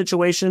elevator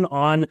situation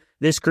on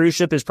this cruise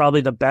ship is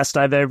probably the best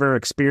I've ever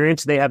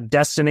experienced. They have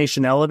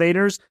destination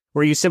elevators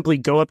where you simply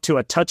go up to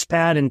a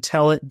touchpad and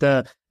tell it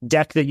the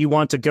deck that you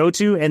want to go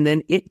to, and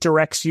then it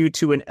directs you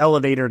to an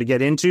elevator to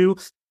get into.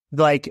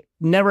 Like,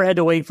 never had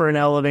to wait for an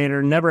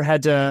elevator, never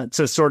had to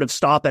sort of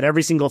stop at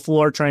every single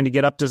floor trying to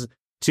get up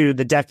to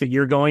the deck that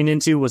you're going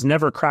into. Was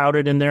never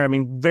crowded in there. I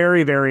mean,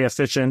 very, very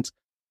efficient.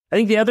 I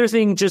think the other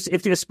thing,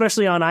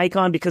 especially on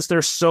Icon, because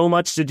there's so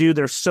much to do,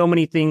 there's so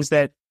many things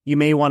that you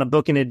may want to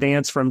book in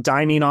advance, from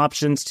dining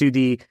options to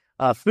the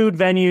food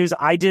venues.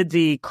 I did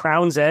the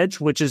Crown's Edge,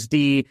 which is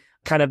the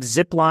kind of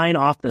zip line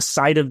off the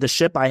side of the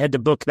ship. I had to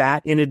book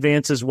that in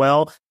advance as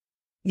well.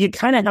 You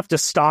kind of have to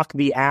stock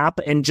the app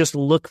and just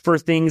look for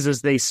things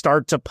as they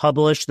start to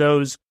publish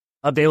those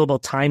available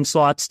time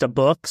slots to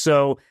book.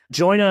 So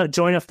join a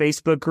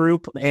Facebook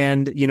group,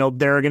 and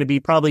there are going to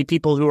be probably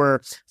people who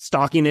are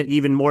stalking it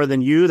even more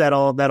than you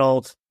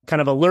that'll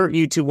kind of alert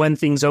you to when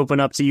things open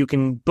up so you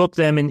can book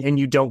them and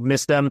you don't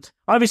miss them.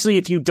 Obviously,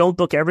 if you don't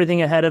book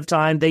everything ahead of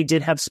time, they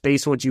did have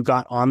space what you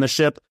got on the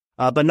ship,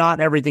 but not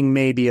everything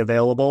may be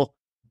available.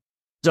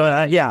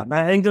 So yeah,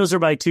 I think those are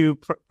my two,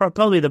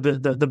 probably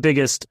the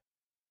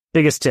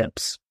biggest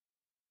tips.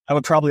 I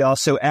would probably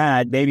also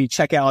add, maybe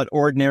check out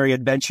Ordinary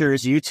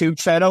Adventures YouTube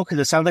channel, because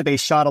it sounds like they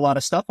shot a lot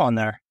of stuff on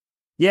there.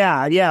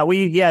 Yeah.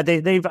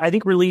 They've I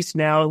think released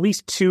now at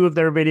least 2 of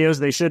their videos.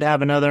 They should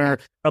have another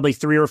probably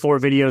 3 or 4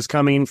 videos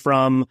coming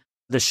from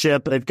the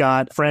ship. They've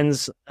got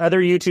other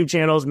YouTube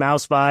channels,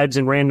 Mouse Vibes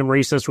and Random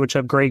Racist, which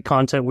have great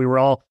content. We were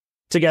all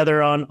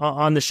together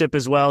on the ship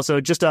as well.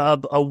 So just a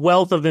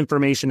wealth of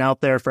information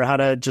out there for how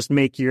to just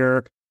make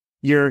your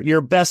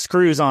your best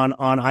cruise on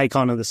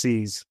Icon of the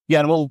Seas. Yeah,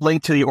 and we'll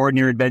link to the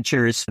Ordinary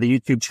Adventures, the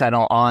YouTube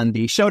channel, on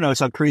the show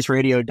notes on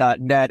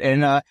cruiseradio.net.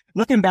 And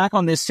looking back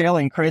on this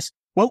sailing, Chris,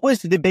 what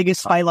was the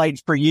biggest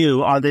highlight for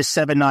you on this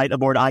 7-night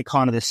aboard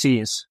Icon of the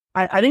Seas?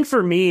 I think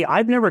for me,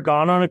 I've never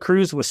gone on a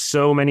cruise with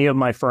so many of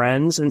my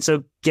friends. And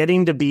so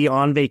getting to be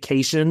on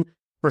vacation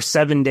for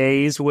 7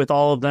 days with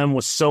all of them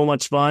was so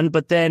much fun.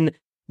 But then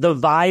the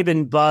vibe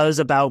and buzz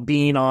about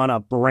being on a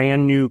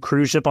brand new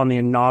cruise ship, on the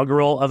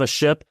inaugural of a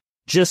ship,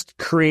 just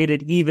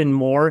created even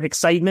more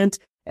excitement.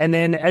 And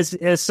then as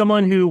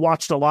someone who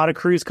watched a lot of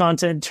cruise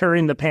content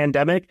during the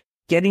pandemic,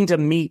 getting to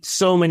meet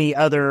so many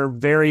other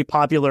very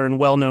popular and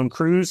well-known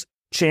cruise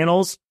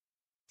channels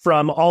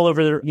from all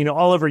over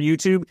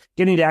YouTube,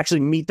 getting to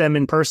actually meet them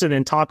in person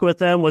and talk with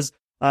them was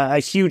a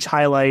huge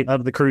highlight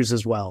of the cruise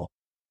as well.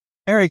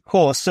 Very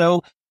cool.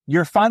 So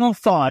your final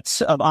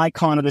thoughts of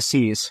Icon of the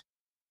Seas?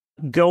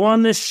 Go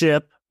on this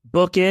ship,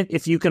 book it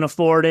if you can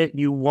afford it.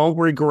 You won't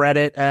regret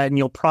it, and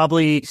you'll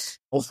probably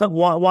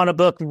want to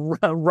book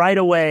right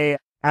away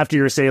after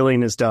your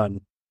sailing is done.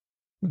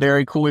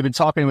 Very cool. We've been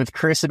talking with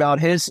Chris about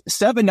his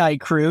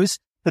 7-night cruise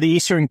to the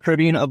Eastern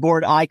Caribbean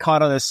aboard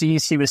Icon of the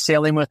Seas. He was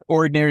sailing with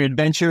Ordinary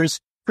Adventures.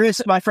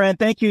 Chris, my friend,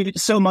 thank you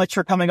so much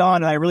for coming on,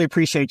 and I really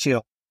appreciate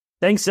you.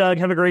 Thanks, Doug.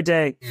 Have a great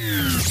day.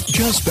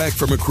 Just back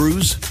from a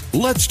cruise?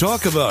 Let's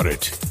talk about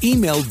it.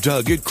 Email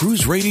Doug at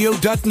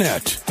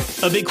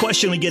cruiseradio.net. A big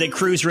question we get at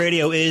Cruise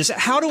Radio is,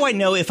 how do I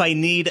know if I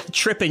need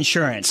trip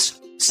insurance?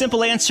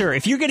 Simple answer.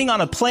 If you're getting on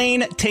a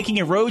plane, taking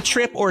a road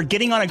trip, or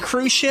getting on a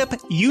cruise ship,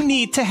 you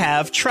need to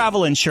have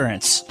travel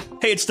insurance.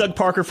 Hey, it's Doug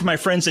Parker from my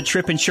friends at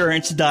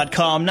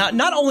tripinsurance.com.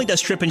 Not only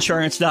does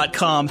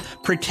tripinsurance.com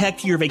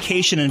protect your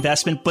vacation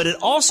investment, but it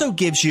also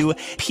gives you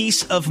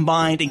peace of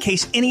mind in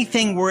case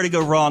anything were to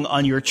go wrong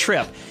on your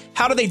trip.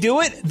 How do they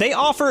do it? They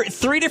offer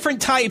 3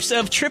 different types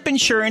of trip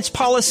insurance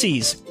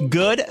policies.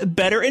 Good,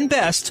 better, and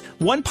best.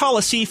 One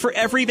policy for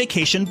every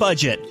vacation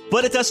budget.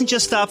 But it doesn't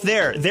just stop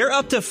there. They're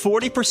up to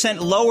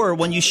 40% lower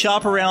when you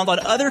shop around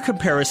on other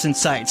comparison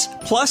sites.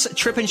 Plus,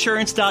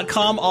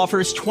 tripinsurance.com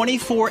offers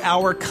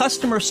 24-hour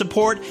customer support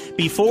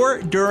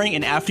before, during,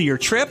 and after your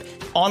trip,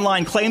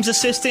 online claims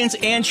assistance,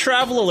 and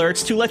travel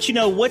alerts to let you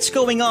know what's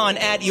going on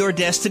at your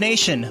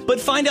destination. But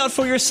find out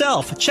for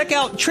yourself. Check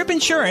out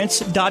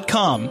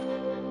tripinsurance.com.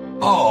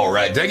 All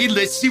right, Dougie,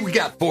 let's see what we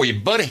got for you,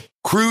 buddy.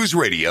 Cruise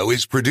Radio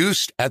is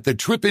produced at the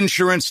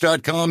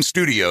tripinsurance.com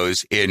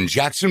studios in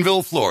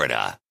Jacksonville,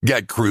 Florida.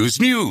 Get cruise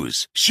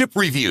news, ship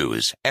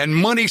reviews, and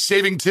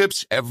money-saving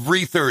tips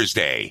every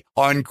Thursday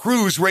on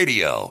Cruise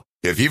Radio.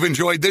 If you've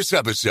enjoyed this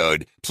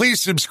episode, please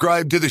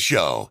subscribe to the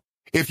show.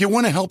 If you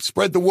want to help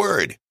spread the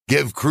word,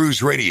 give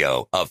Cruise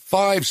Radio a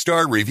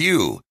 5-star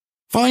review.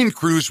 Find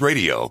Cruise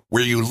Radio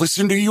where you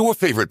listen to your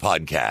favorite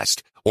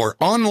podcast or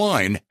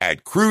online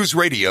at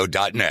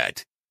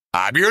cruiseradio.net.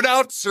 I'm your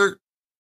announcer,